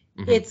 Like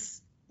Mhm.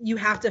 it's, you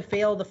have to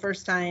fail the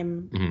first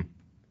time Mhm.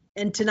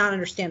 and to not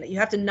understand it. You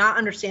have to not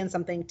understand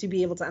something to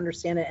be able to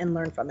understand it and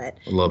learn from it.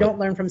 I love you it. don't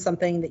learn from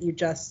something that you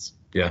just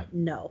Yeah.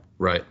 know.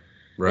 Right.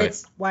 Right.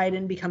 It's why I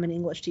didn't become an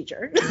English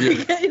teacher.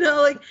 Yeah. You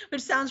know, like,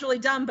 which sounds really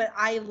dumb, but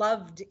I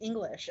loved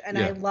English and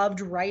Yeah. I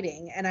loved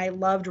writing and I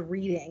loved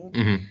reading,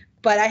 Mhm.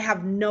 but I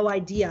have no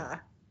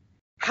idea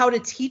how to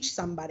teach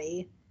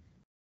somebody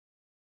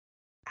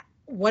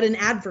what an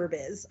adverb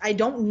is. I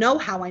don't know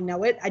how I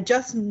know it. I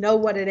just know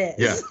what it is.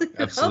 Yeah, You know?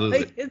 absolutely.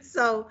 Like,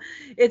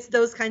 it's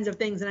those kinds of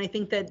things. And I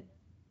think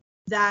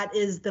that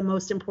is the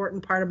most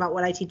important part about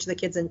what I teach the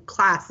kids in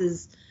class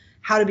is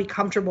how to be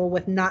comfortable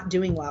with not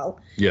doing well.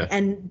 Yeah.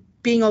 And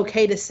being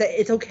okay to say,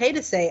 it's okay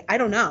to say, I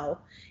don't know.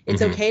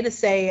 It's Mhm. okay to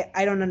say,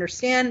 I don't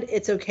understand.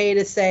 It's okay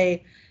to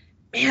say,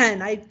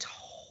 man, I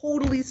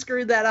totally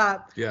screwed that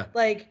up. Yeah.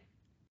 Like,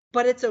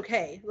 but it's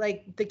okay.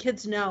 Like the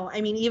kids know. I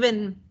mean,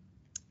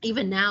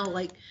 even now,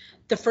 like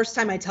the first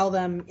time I tell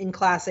them in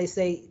class, I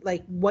say,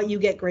 like, what you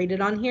get graded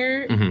on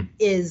here Mhm.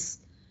 is,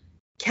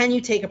 can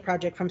you take a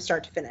project from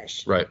start to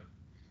finish? Right.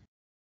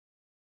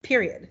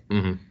 Period.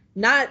 Mhm.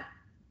 Not,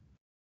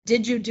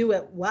 did you do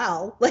it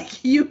well?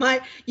 Like you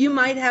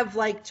might have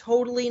like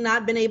totally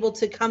not been able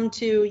to come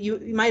to, you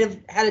might have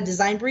had a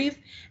design brief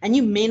and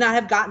you may not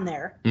have gotten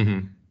there.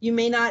 Mhm. You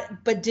may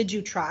not, but did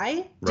you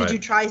try? Right. Did you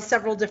try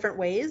several different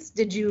ways?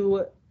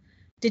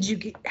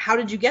 How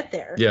did you get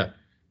there? Yeah.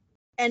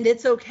 And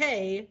it's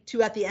okay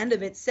to, at the end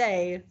of it,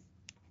 say,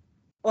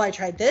 well, I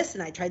tried this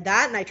and I tried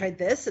that and I tried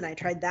this and I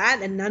tried that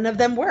and none of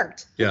them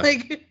worked. Yeah.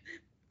 Like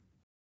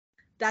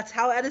that's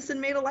how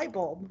Edison made a light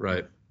bulb.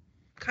 Right.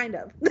 Kind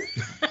of.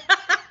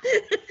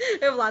 I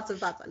have lots of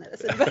thoughts on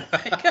Edison,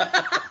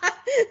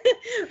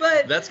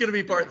 but That's going to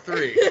be part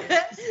 3.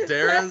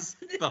 Dara's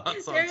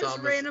thoughts on Dara's Thomas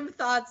random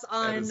thoughts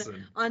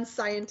Edison. on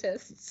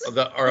scientists.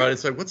 Our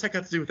audience like, what's that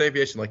got to do with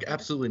aviation? Like,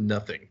 absolutely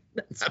nothing.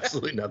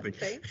 Absolutely nothing.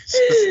 Okay. It's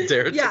just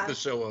Dara Yeah. took the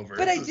show over.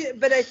 But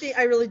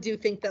I really do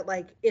think that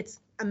like it's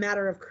a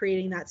matter of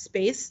creating that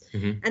space,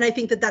 Mhm. and I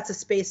think that that's a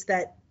space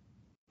that,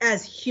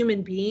 as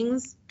human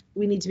beings,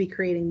 we need to be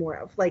creating more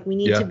of. Like we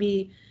need Yeah. to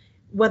be,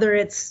 whether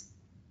it's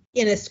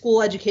in a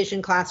school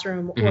education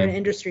classroom or Mhm. an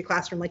industry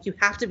classroom, like you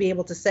have to be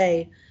able to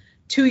say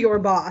to your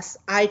boss,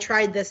 I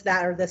tried this,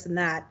 that, or this and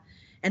that,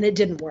 and it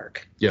didn't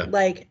work. Yeah.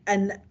 Like,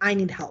 and I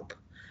need help.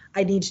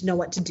 I need to know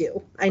what to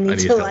do. I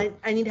need help.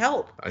 I need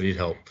help. I need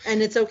help.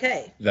 And it's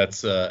okay.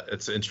 That's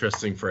it's an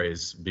interesting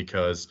phrase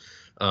because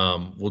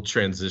we'll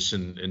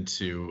transition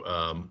into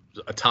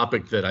a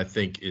topic that I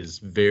think is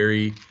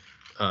very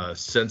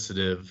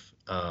sensitive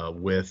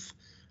with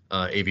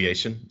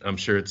aviation. I'm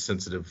sure it's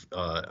sensitive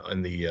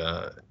in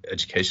the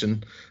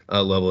education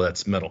level.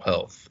 That's mental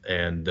health.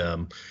 And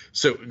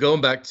so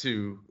going back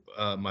to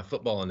my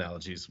football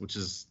analogies, which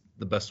is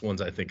the best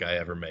ones I think I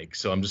ever make.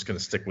 So I'm just going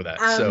to stick with that.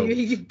 So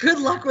good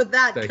luck with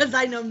that, Thank because you.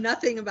 I know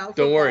nothing about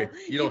football. Don't worry,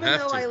 you don't even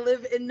have though to. I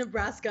live in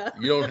Nebraska.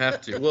 You don't have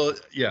to. Well,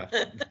 yeah.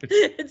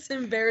 It's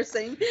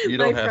embarrassing. You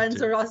don't My have friends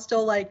to. are all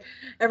still like,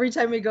 every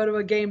time we go to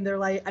a game, they're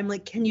like, I'm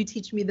like, can you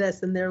teach me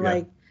this? And they're Yeah.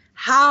 like,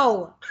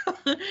 how?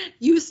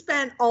 You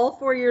spent all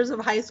 4 years of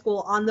high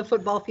school on the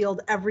football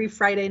field every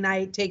Friday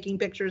night taking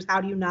pictures.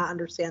 How do you not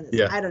understand this?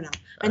 Yeah. I don't know.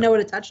 I know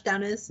what a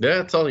touchdown is. Yeah,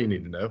 that's all you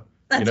need to know.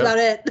 That's about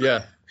it.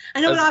 Yeah.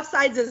 I know what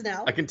offsides is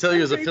now. I can tell you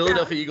I'm as a pretty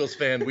Philadelphia proud. Eagles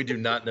fan, we do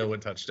not know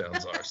what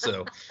touchdowns are.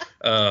 So,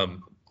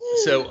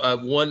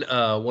 one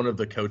of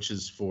the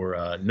coaches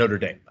for Notre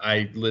Dame.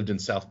 I lived in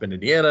South Bend,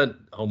 Indiana,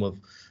 home of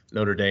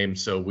Notre Dame.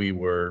 So we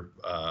were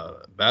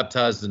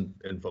baptized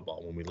in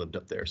football when we lived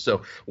up there.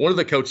 So one of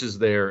the coaches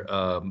there,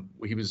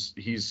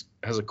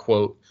 has a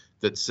quote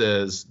that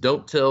says,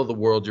 "Don't tell the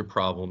world your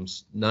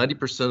problems.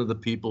 90% of the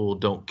people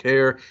don't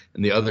care,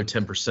 and the other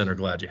 10% are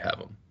glad you have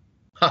them."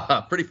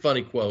 Haha, pretty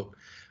funny quote.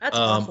 That's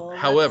awful.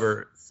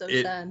 However, That's so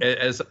sad.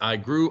 as I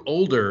grew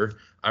older,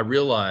 I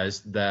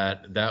realized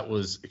that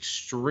was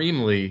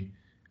extremely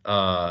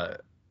an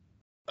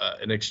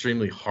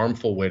extremely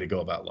harmful way to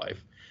go about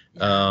life.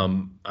 Yeah.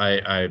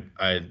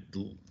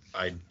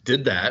 I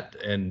did that,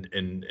 and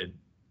it,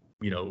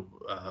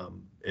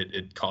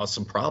 it caused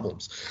some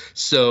problems.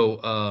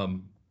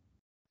 So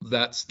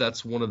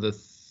that's one of the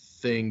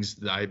things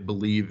that I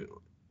believe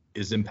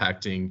is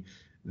impacting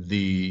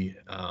the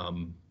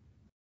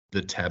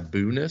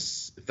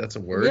tabooness, if that's a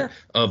word, Yeah.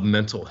 of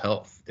mental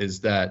health,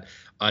 is that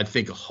I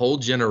think a whole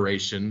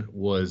generation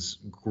was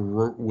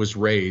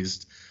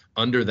raised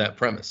under that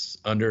premise,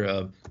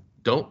 under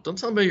don't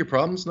tell me about your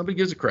problems. Nobody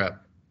gives a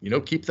crap.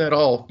 Keep that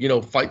all,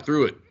 fight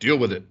through it, deal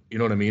with it. You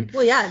know what I mean?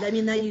 Well, yeah. I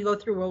mean, that you go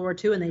through World War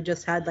II and they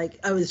just had like,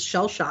 I was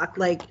shell shocked.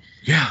 Like,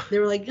 yeah, they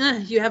were like,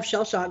 you have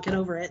shell shock, get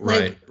over it.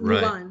 Right, Like, move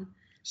right. on.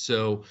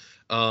 So,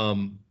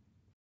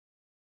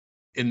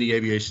 in the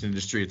aviation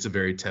industry, it's a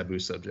very taboo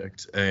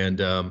subject,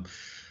 and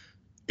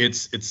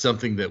it's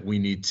something that we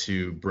need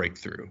to break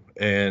through.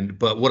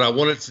 But what I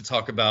wanted to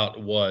talk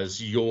about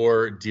was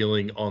your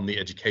dealing on the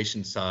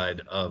education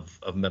side of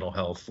mental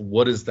health.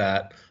 What is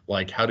that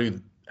like? How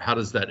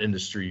does that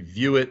industry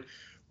view it?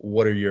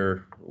 What are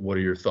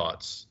your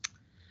thoughts?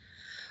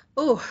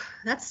 Oh,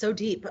 that's so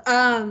deep.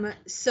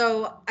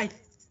 So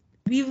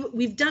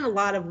we're doing a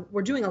lot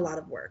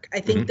of work. I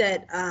think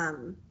that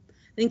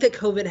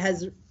COVID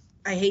has,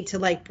 I hate to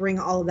like bring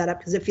all of that up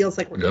because it feels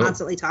like we're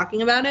constantly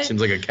talking about it.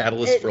 Seems like a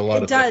catalyst for a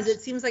lot of things. It does.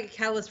 It seems like a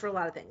catalyst for a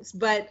lot of things.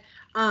 But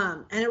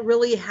and it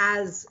really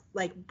has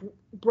like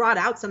brought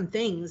out some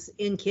things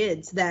in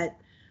kids that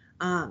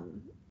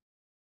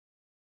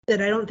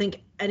that I don't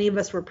think any of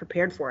us were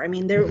prepared for. I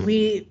mean,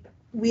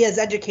 we as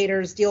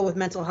educators deal with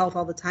mental health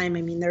all the time.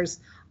 I mean, there's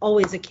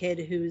always a kid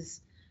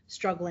who's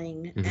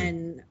struggling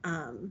and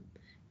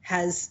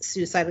has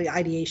suicidal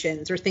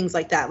ideations or things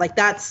like that. Like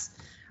that's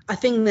a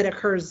thing that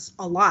occurs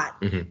a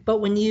lot. But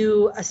when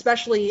you,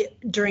 especially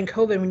during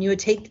COVID, when you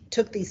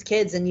took these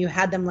kids and you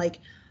had them like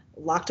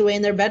locked away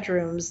in their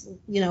bedrooms,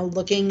 you know,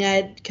 looking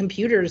at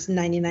computers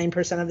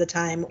 99% of the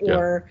time,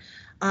 or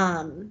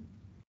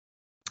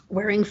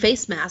wearing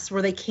face masks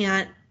where they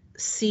can't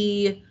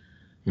see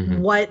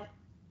what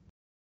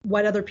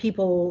other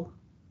people's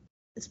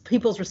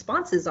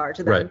responses are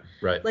to them.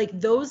 Right. Like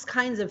those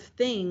kinds of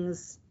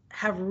things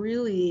have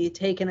really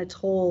taken a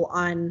toll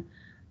on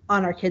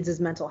our kids'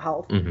 mental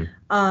health. And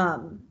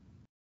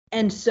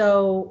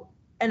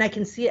I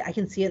can see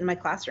it in my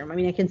classroom. I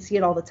mean, I can see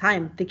it all the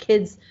time. The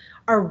kids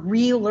are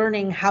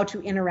relearning how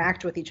to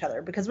interact with each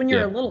other, because when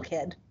you're a little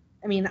kid,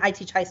 I mean, I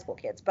teach high school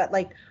kids, but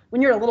like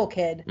when you're a little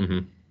kid,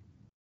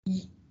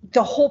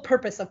 the whole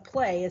purpose of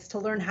play is to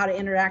learn how to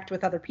interact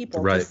with other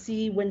people, to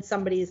see when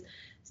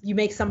you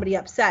make somebody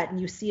upset and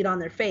you see it on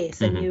their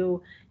face, and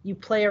you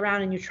play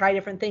around and you try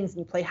different things and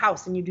you play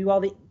house and you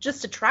do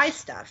just to try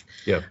stuff.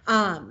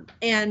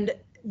 And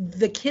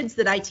the kids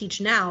that I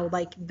teach now,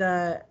 like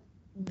the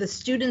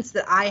students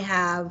that I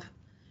have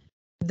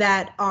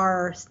that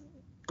are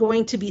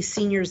going to be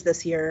seniors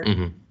this year,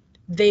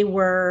 they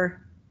were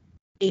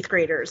 8th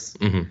graders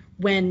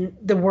when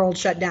the world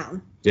shut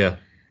down.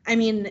 I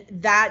mean,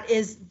 that's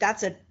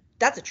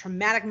a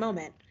traumatic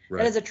moment.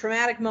 That is a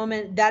traumatic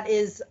moment. That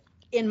is,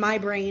 in my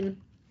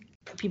brain,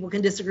 people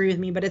can disagree with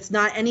me, but it's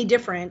not any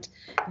different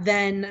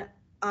than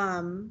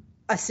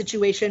a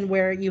situation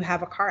where you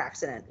have a car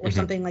accident or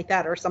something like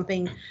that, or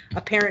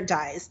a parent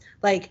dies.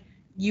 Like,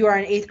 you are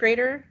an 8th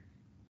grader,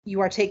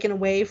 you are taken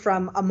away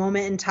from a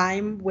moment in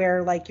time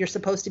where like you're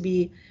supposed to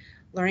be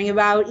learning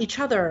about each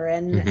other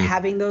and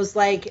having those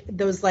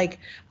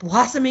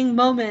blossoming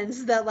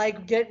moments that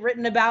like get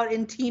written about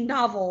in teen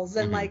novels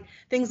and like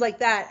things like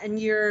that. And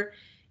you're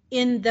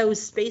in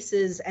those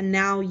spaces and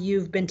now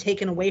you've been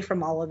taken away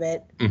from all of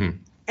it.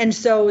 And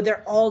so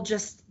they're all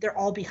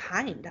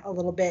behind a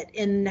little bit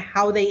in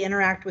how they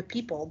interact with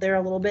people. They're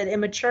a little bit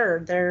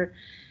immature.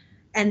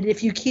 And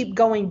if you keep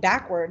going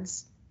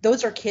backwards,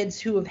 those are kids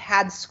who have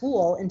had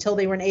school until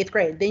they were in 8th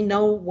grade. They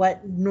know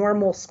what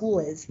normal school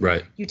is.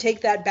 You take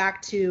that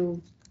back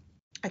to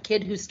a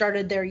kid who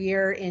started their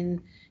year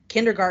in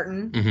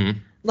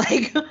kindergarten,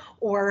 like,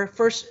 or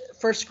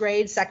first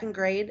grade, 2nd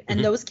grade,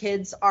 and those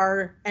kids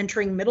are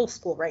entering middle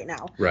school right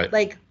now.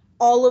 Like,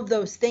 all of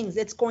those things,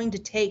 it's going to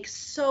take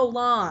so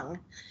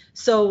long.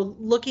 So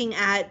looking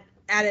at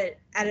it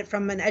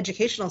from an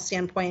educational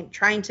standpoint,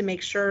 trying to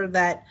make sure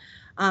that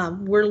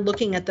we're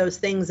looking at those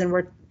things,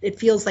 and it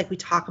feels like we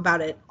talk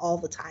about it all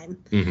the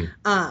time.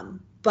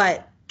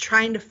 But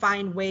trying to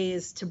find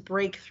ways to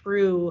break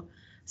through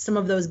some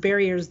of those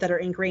barriers that are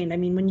ingrained. I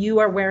mean, when you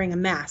are wearing a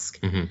mask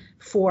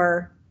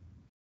for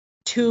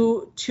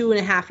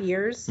 2.5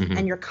 years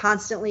and you're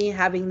constantly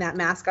having that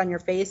mask on your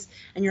face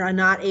and you're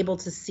not able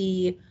to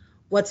see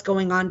what's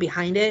going on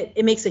behind it,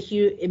 it makes a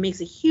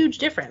huge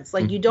difference.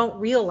 Like, you don't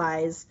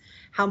realize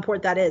how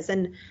important that is.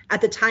 And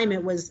at the time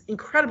it was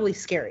incredibly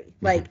scary.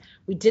 Like,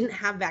 we didn't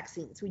have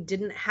vaccines. We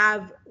didn't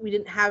have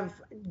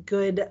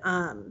good,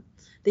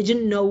 they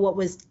didn't know what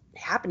was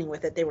happening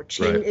with it. They were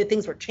changing,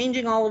 things were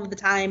changing all of the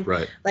time.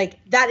 Like,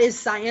 that is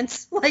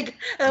science. Like,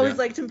 I always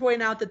like to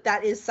point out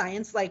that is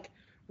science. Like,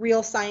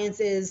 real science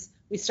is,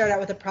 we start out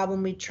with a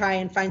problem, we try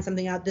and find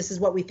something out. This is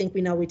what we think we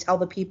know. We tell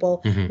the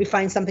people, we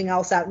find something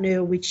else out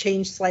new. We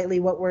change slightly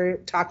what we're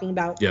talking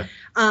about.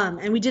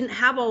 And we didn't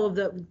have all of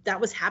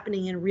that was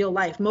happening in real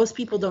life. Most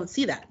people don't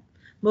see that.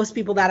 Most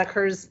people, that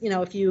occurs, you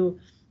know, if you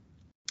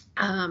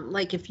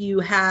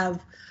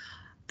have,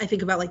 I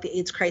think about like the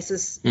AIDS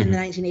crisis in the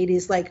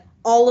 1980s, like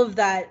all of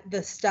that,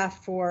 the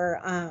stuff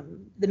for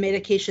the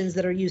medications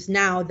that are used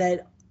now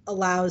that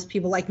allows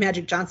people like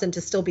Magic Johnson to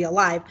still be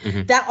alive,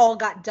 that all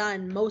got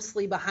done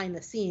mostly behind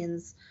the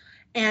scenes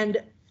and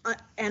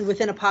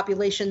within a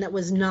population that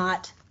was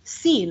not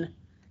seen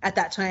at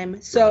that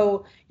time.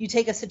 So you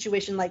take a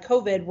situation like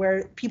COVID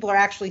where people are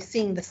actually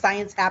seeing the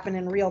science happen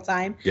in real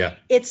time.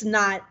 It's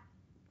not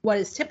what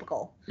is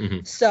typical.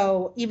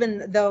 So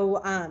even though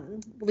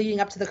leading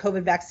up to the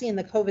COVID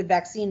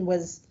vaccine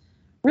was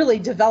really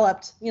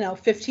developed,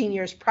 15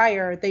 years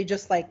prior. They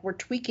just like were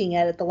tweaking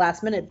it at the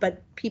last minute,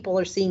 but people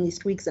are seeing these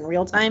tweaks in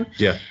real time.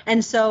 Yeah.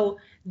 And so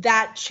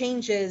that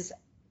changes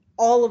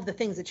all of the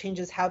things. It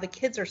changes how the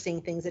kids are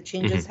seeing things. It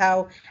changes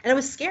how, and it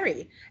was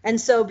scary. And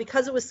so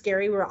because it was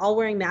scary, we were all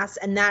wearing masks,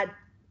 and that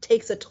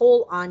takes a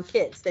toll on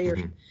kids.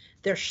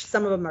 They're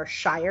some of them are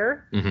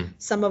shyer.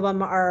 Some of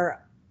them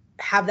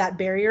have that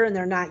barrier, and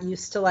they're not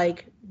used to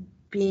like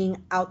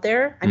being out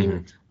there. I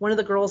mean, one of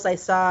the girls I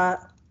saw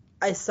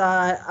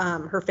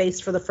her face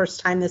for the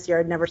first time this year.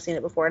 I'd never seen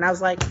it before, and I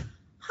was like,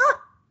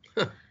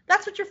 huh,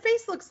 that's what your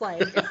face looks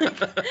like.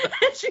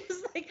 And she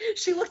was like,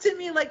 she looked at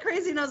me like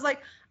crazy, and I was like,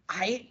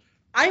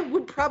 I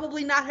would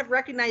probably not have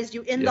recognized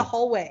you in the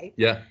hallway.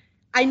 Yeah.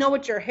 I know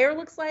what your hair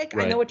looks like.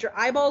 Right. I know what your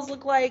eyeballs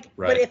look like.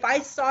 Right. But if I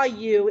saw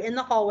you in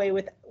the hallway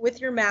with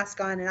your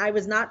mask on and I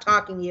was not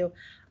talking to you,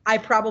 I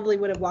probably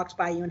would have walked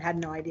by you and had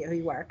no idea who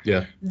you were.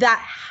 Yeah.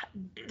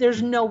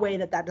 There's no way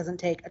that doesn't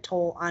take a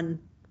toll on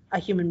a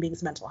human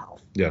being's mental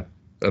health. Yeah,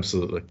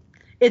 absolutely.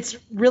 It's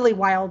really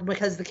wild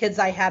because the kids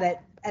I had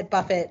at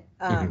Buffett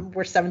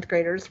were 7th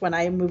graders when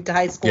I moved to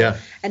high school. Yeah.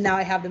 And now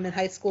I have them in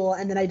high school,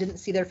 and then I didn't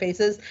see their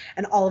faces,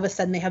 and all of a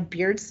sudden they have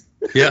beards.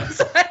 Yeah.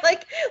 So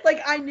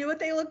I knew what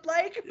they looked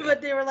like,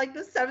 but they were like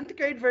the 7th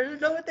grade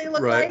version of what they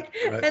looked like.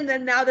 Right. And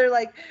then now they're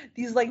like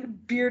these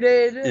like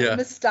bearded,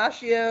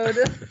 mustachioed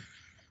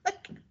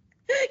like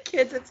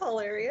kids. It's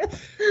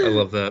hilarious. I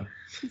love that.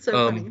 It's so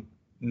funny.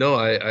 No,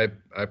 I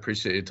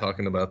appreciate you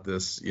talking about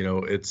this.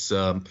 It's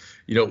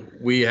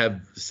we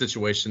have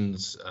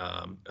situations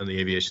on the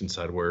aviation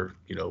side where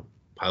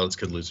pilots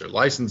could lose their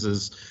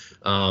licenses.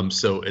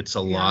 So it's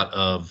a lot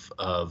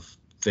of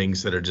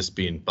things that are just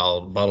being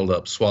bottled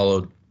up,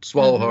 swallow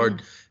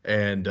hard,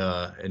 and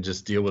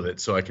just deal with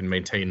it so I can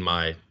maintain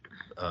my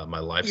my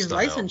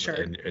lifestyle, your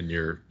licensure, and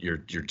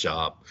your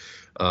job.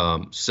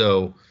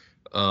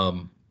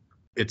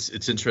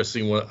 It's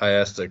interesting. When I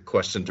asked a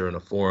question during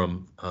a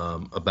forum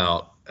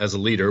about, as a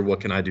leader,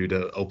 what can I do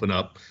to open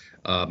up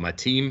my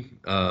team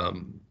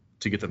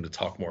to get them to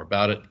talk more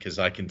about it? Because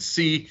I can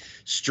see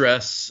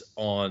stress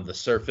on the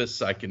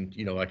surface. I can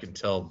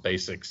tell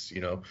basics.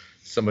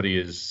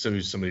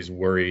 Somebody's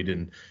worried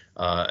and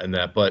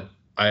that. But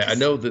I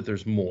know that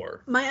there's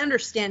more. My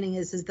understanding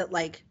is that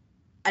like,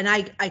 and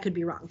I could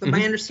be wrong, but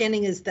my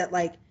understanding is that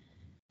like,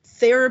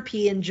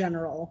 therapy in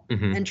general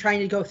and trying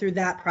to go through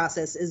that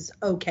process is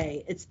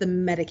okay. It's the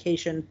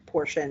medication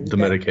portion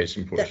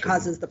that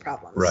causes the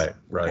problems. Right.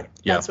 Okay.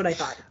 Yeah. That's what I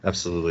thought.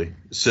 Absolutely.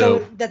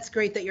 So that's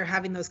great that you're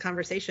having those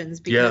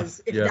conversations,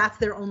 because if that's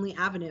their only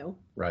avenue,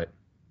 right,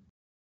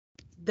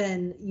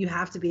 then you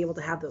have to be able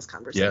to have those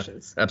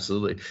conversations. Yeah,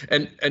 absolutely.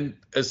 And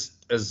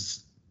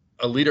as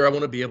a leader, I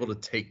want to be able to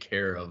take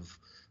care of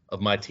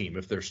my team.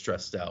 If they're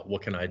stressed out,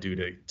 what can I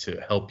do to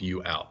help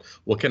you out?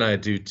 What can I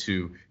do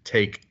to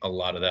take a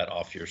lot of that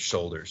off your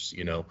shoulders?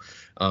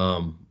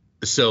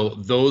 So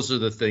those are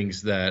the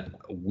things that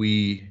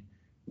we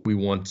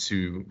want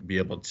to be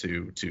able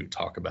to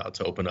talk about,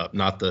 to open up.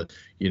 Not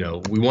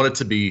we want it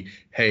to be,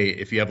 hey,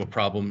 if you have a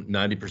problem,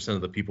 90%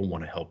 of the people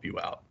want to help you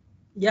out.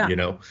 Yeah.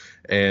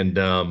 And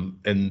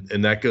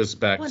that goes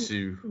back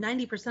to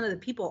 90% of the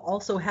people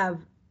also have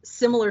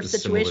similar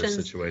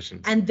situations,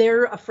 and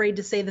they're afraid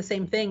to say the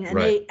same thing, and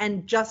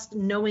and just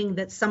knowing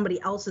that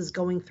somebody else is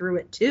going through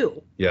it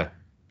too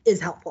is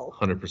helpful.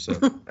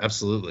 100%.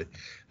 Absolutely.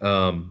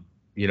 I'm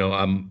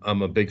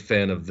a big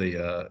fan of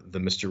the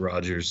Mr.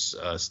 Rogers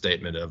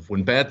statement of,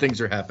 when bad things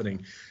are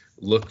happening,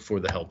 look for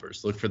the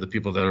helpers, look for the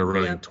people that are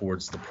running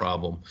towards the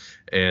problem.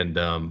 And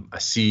I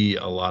see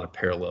a lot of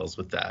parallels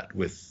with that,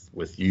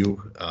 with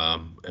you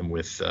and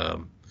with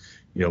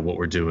what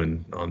we're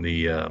doing on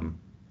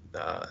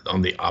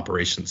the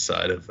operations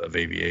side of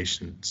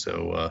aviation.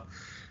 So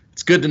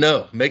it's good to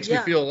know. Makes me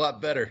feel a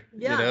lot better.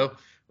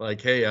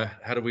 Like, hey,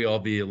 how do we all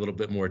be a little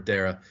bit more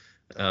Dara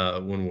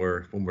when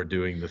we're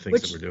doing the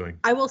things that we're doing?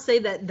 I will say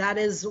that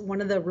is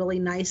one of the really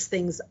nice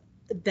things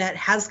that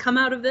has come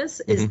out of this,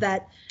 is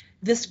that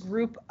this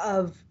group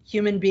of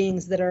human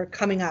beings that are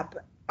coming up,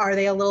 are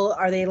they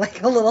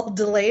like a little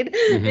delayed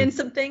in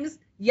some things?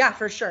 Yeah,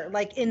 for sure.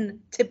 Like in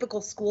typical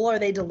school, are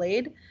they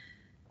delayed?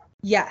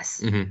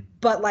 Yes.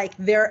 But like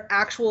their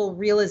actual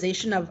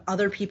realization of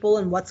other people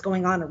and what's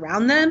going on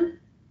around them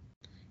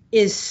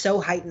is so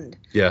heightened.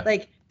 Yeah.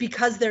 Like,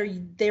 because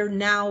they're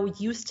now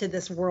used to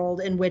this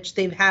world in which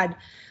their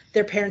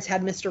parents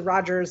had Mr.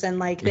 Rogers, and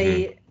like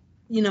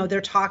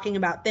they're talking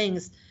about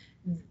things.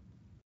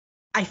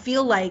 I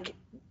feel like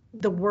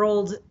the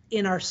world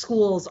in our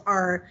schools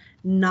are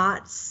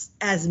not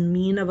as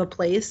mean of a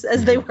place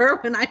as they were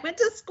when I went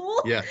to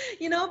school. Yeah.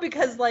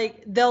 Because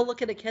like they'll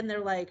look at a kid and they're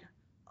like,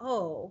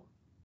 oh,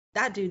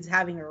 that dude's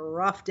having a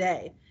rough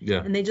day.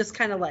 Yeah. And they just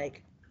kind of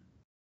like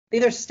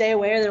either stay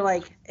away, or they're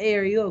like, hey,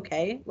 are you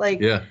okay? Like,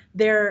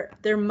 they're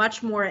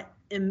much more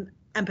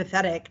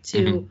empathetic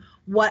to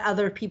what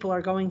other people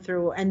are going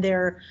through, and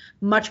they're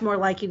much more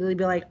likely to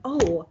be like,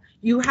 oh,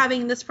 you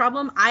having this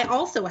problem? I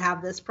also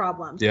have this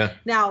problem. Yeah.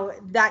 Now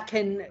that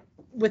can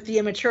with the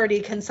immaturity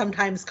can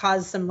sometimes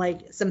cause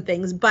some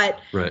things, but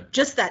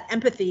just that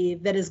empathy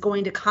that is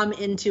going to come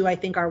into, I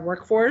think, our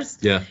workforce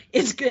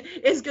is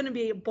going to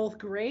be both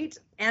great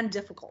and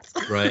difficult.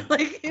 Right.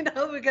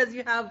 Because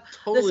you have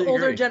this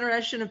older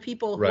generation of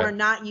people who are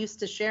not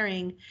used to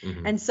sharing,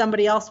 and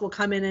somebody else will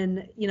come in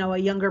and, a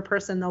younger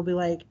person, they'll be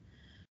like,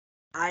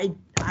 I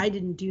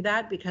didn't do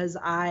that because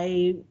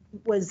I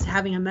was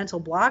having a mental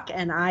block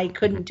and I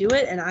couldn't do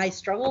it and I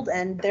struggled,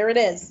 and there it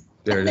is.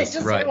 There it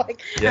is. Right.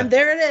 And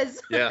there it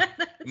is. Yeah.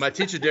 My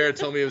teacher, Dara,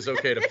 told me it was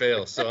okay to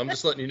fail. So I'm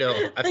just letting you know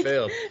I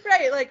failed.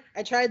 Right.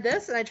 I tried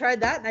this and I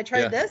tried that and I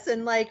tried this.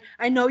 And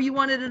I know you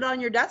wanted it on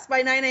your desk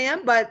by 9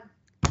 a.m., but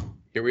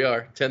here we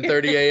are,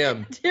 10:30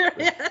 a.m. Yeah,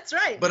 that's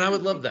right. But I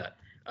would love that.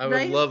 I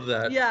would love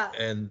that. Yeah.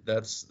 And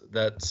that's.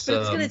 But it's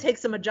going to take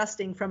some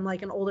adjusting from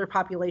an older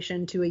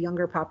population to a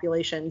younger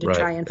population to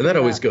try and. And that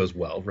always goes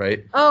well,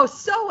 right? Oh,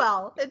 so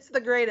well. It's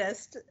the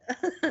greatest.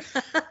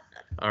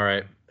 All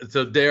right.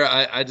 So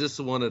Dara, I just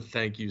want to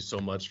thank you so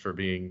much for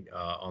being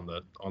on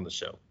the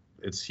show.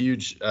 It's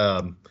huge.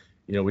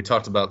 We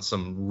talked about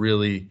some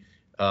really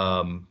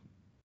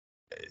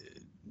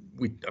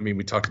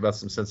we talked about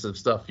some sensitive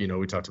stuff.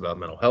 We talked about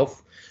mental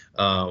health.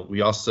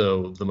 We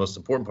also, the most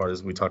important part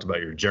is we talked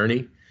about your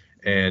journey.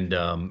 And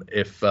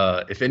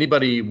if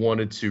anybody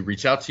wanted to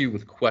reach out to you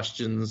with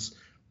questions,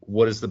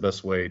 what is the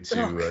best way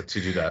to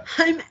do that?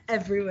 I'm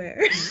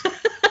everywhere.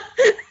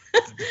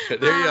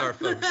 There you are,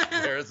 folks.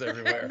 Dara's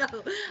everywhere.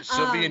 No,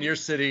 she'll be in your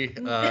city.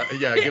 Give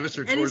us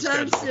your tour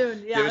schedule. Anytime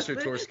soon. Yeah. Give us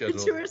your tour schedule.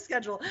 Tour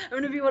schedule. I'm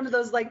going to be one of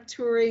those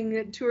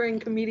touring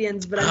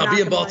comedians, but I'll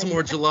be in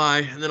Baltimore July,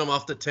 and then I'm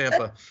off to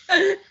Tampa.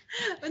 Wouldn't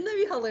that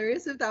be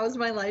hilarious if that was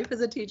my life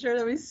as a teacher?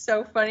 That'd be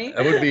so funny.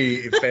 That would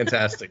be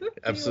fantastic.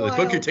 Absolutely.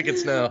 Book your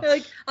tickets now.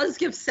 I'll just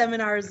give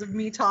seminars of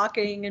me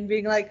talking and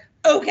being like,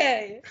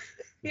 okay,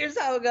 here's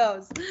how it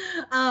goes.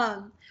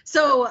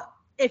 So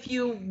if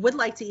you would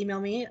like to email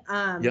me,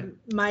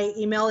 my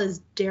email is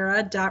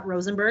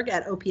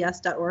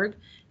dara.rosenberg@ops.org.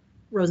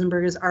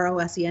 Rosenberg is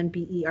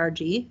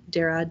Rosenberg,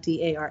 Dara,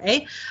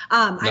 Dara.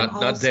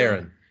 Not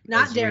Darren.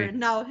 Not Darren.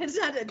 No, it's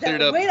not.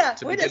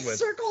 Way to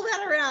circle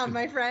that around,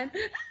 my friend.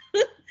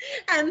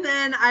 And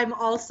then I'm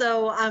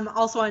also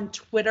on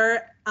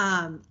Twitter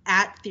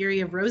at Theory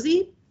of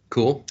Rosie.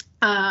 Cool.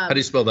 How do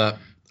you spell that?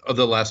 Oh,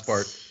 the last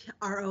part.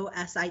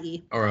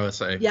 Rosie.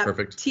 Rosie. Yeah.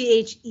 Perfect.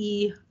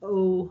 TheoryOfrosie.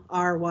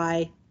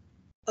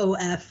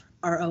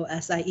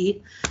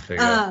 There you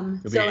go.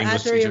 So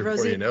at Theory of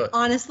Rosie.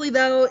 Honestly,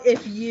 though,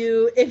 if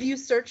you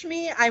search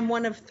me, I'm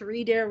one of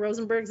 3 Dara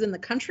Rosenbergs in the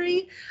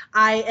country.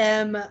 I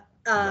am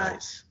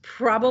nice.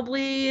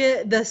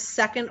 Probably the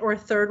second or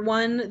third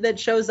one that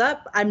shows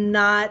up. I'm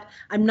not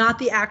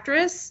the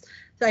actress.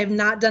 I have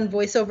not done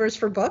voiceovers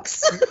for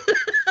books.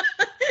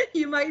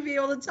 You might be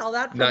able to tell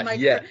that from my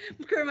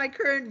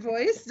current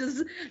voice.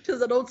 Does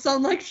I don't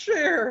sound like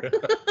Cher.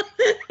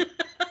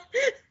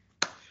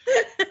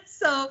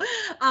 So,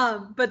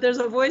 but there's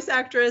a voice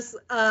actress.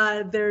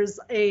 There's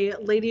a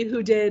lady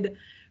who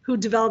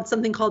developed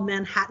something called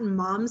Manhattan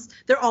Moms.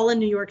 They're all in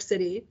New York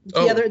City.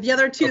 The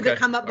other two that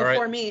come up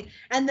before me.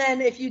 And then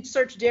if you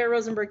search Dara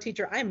Rosenberg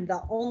teacher, I'm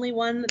the only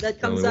one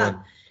that comes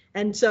up.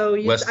 And so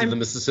west of the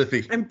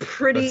Mississippi. I'm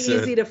pretty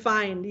easy to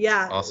find.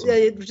 Yeah. Awesome.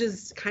 Which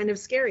is kind of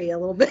scary a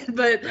little bit,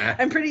 but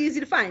I'm pretty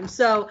easy to find.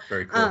 So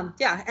very cool.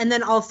 And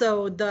then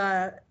also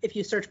if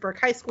you search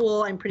Burke High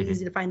School, I'm pretty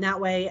easy to find that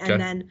way.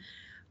 And then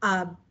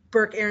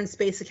Burke Air and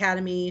Space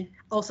Academy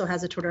also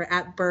has a Twitter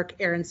at Burke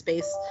Air and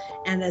Space,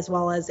 and as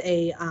well as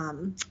a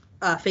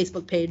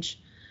Facebook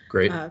page.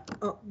 Great.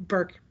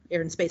 Burke Air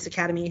and Space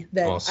Academy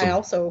that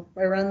awesome.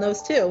 I run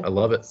those too. I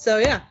love it. So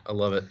yeah. I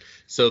love it.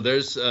 So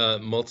there's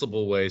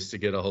multiple ways to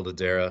get a hold of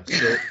Dara.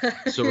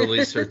 She'll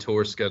release her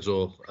tour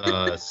schedule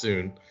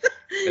soon.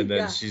 And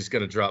then she's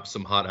going to drop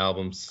some hot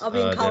albums. I'll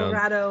be in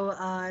Colorado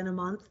in a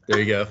month. There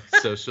you go.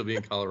 So she'll be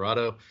in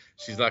Colorado.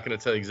 She's not going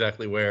to tell you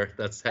exactly where.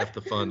 That's half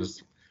the fun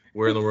is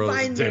where in the world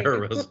is Dara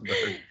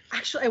Rosenberg.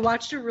 Actually, I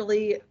watched a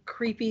really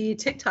creepy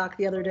TikTok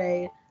the other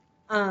day.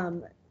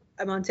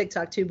 I'm on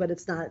TikTok too, but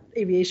it's not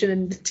aviation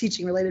and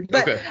teaching related.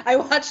 But I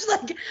watched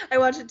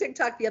a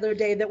TikTok the other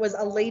day that was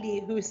a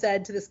lady who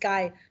said to this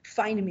guy,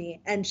 "Find me,"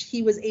 and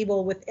he was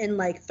able within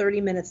 30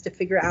 minutes to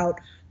figure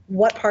out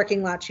what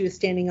parking lot she was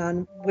standing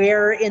on,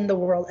 where in the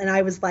world. And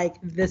I was like,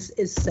 this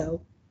is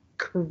so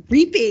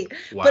creepy,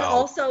 but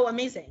also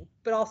amazing.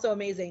 But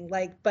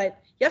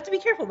you have to be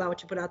careful about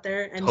what you put out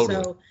there. And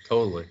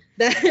totally.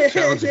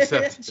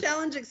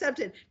 Challenge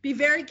accepted. Be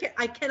very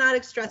I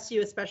cannot stress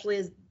you, especially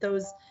as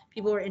those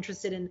people who are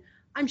interested in,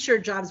 I'm sure,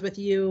 jobs with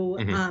you,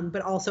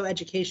 but also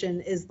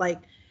education, is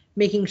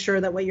making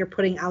sure that what you're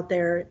putting out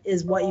there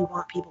is what you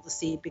want people to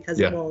see, because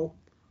it will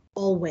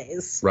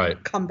always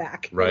come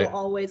back. It will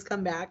always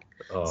come back.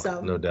 Oh,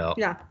 so no doubt.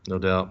 Yeah. No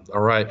doubt.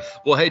 All right.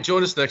 Well, hey,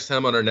 join us next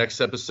time on our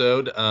next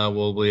episode.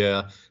 We'll be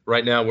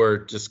right now we're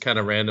just kind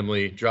of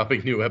randomly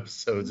dropping new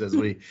episodes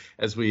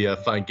as we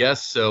find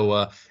guests.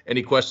 So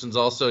any questions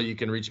also, you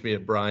can reach me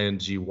at Brian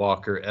G.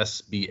 Walker,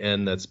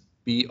 SBN. That's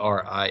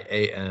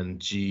BRIANG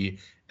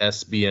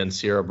SBN,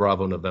 Sierra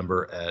Bravo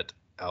November, at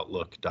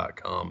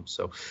outlook.com.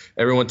 So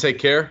everyone take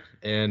care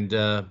and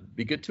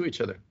be good to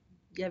each other.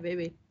 Yeah,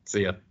 baby.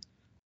 See ya.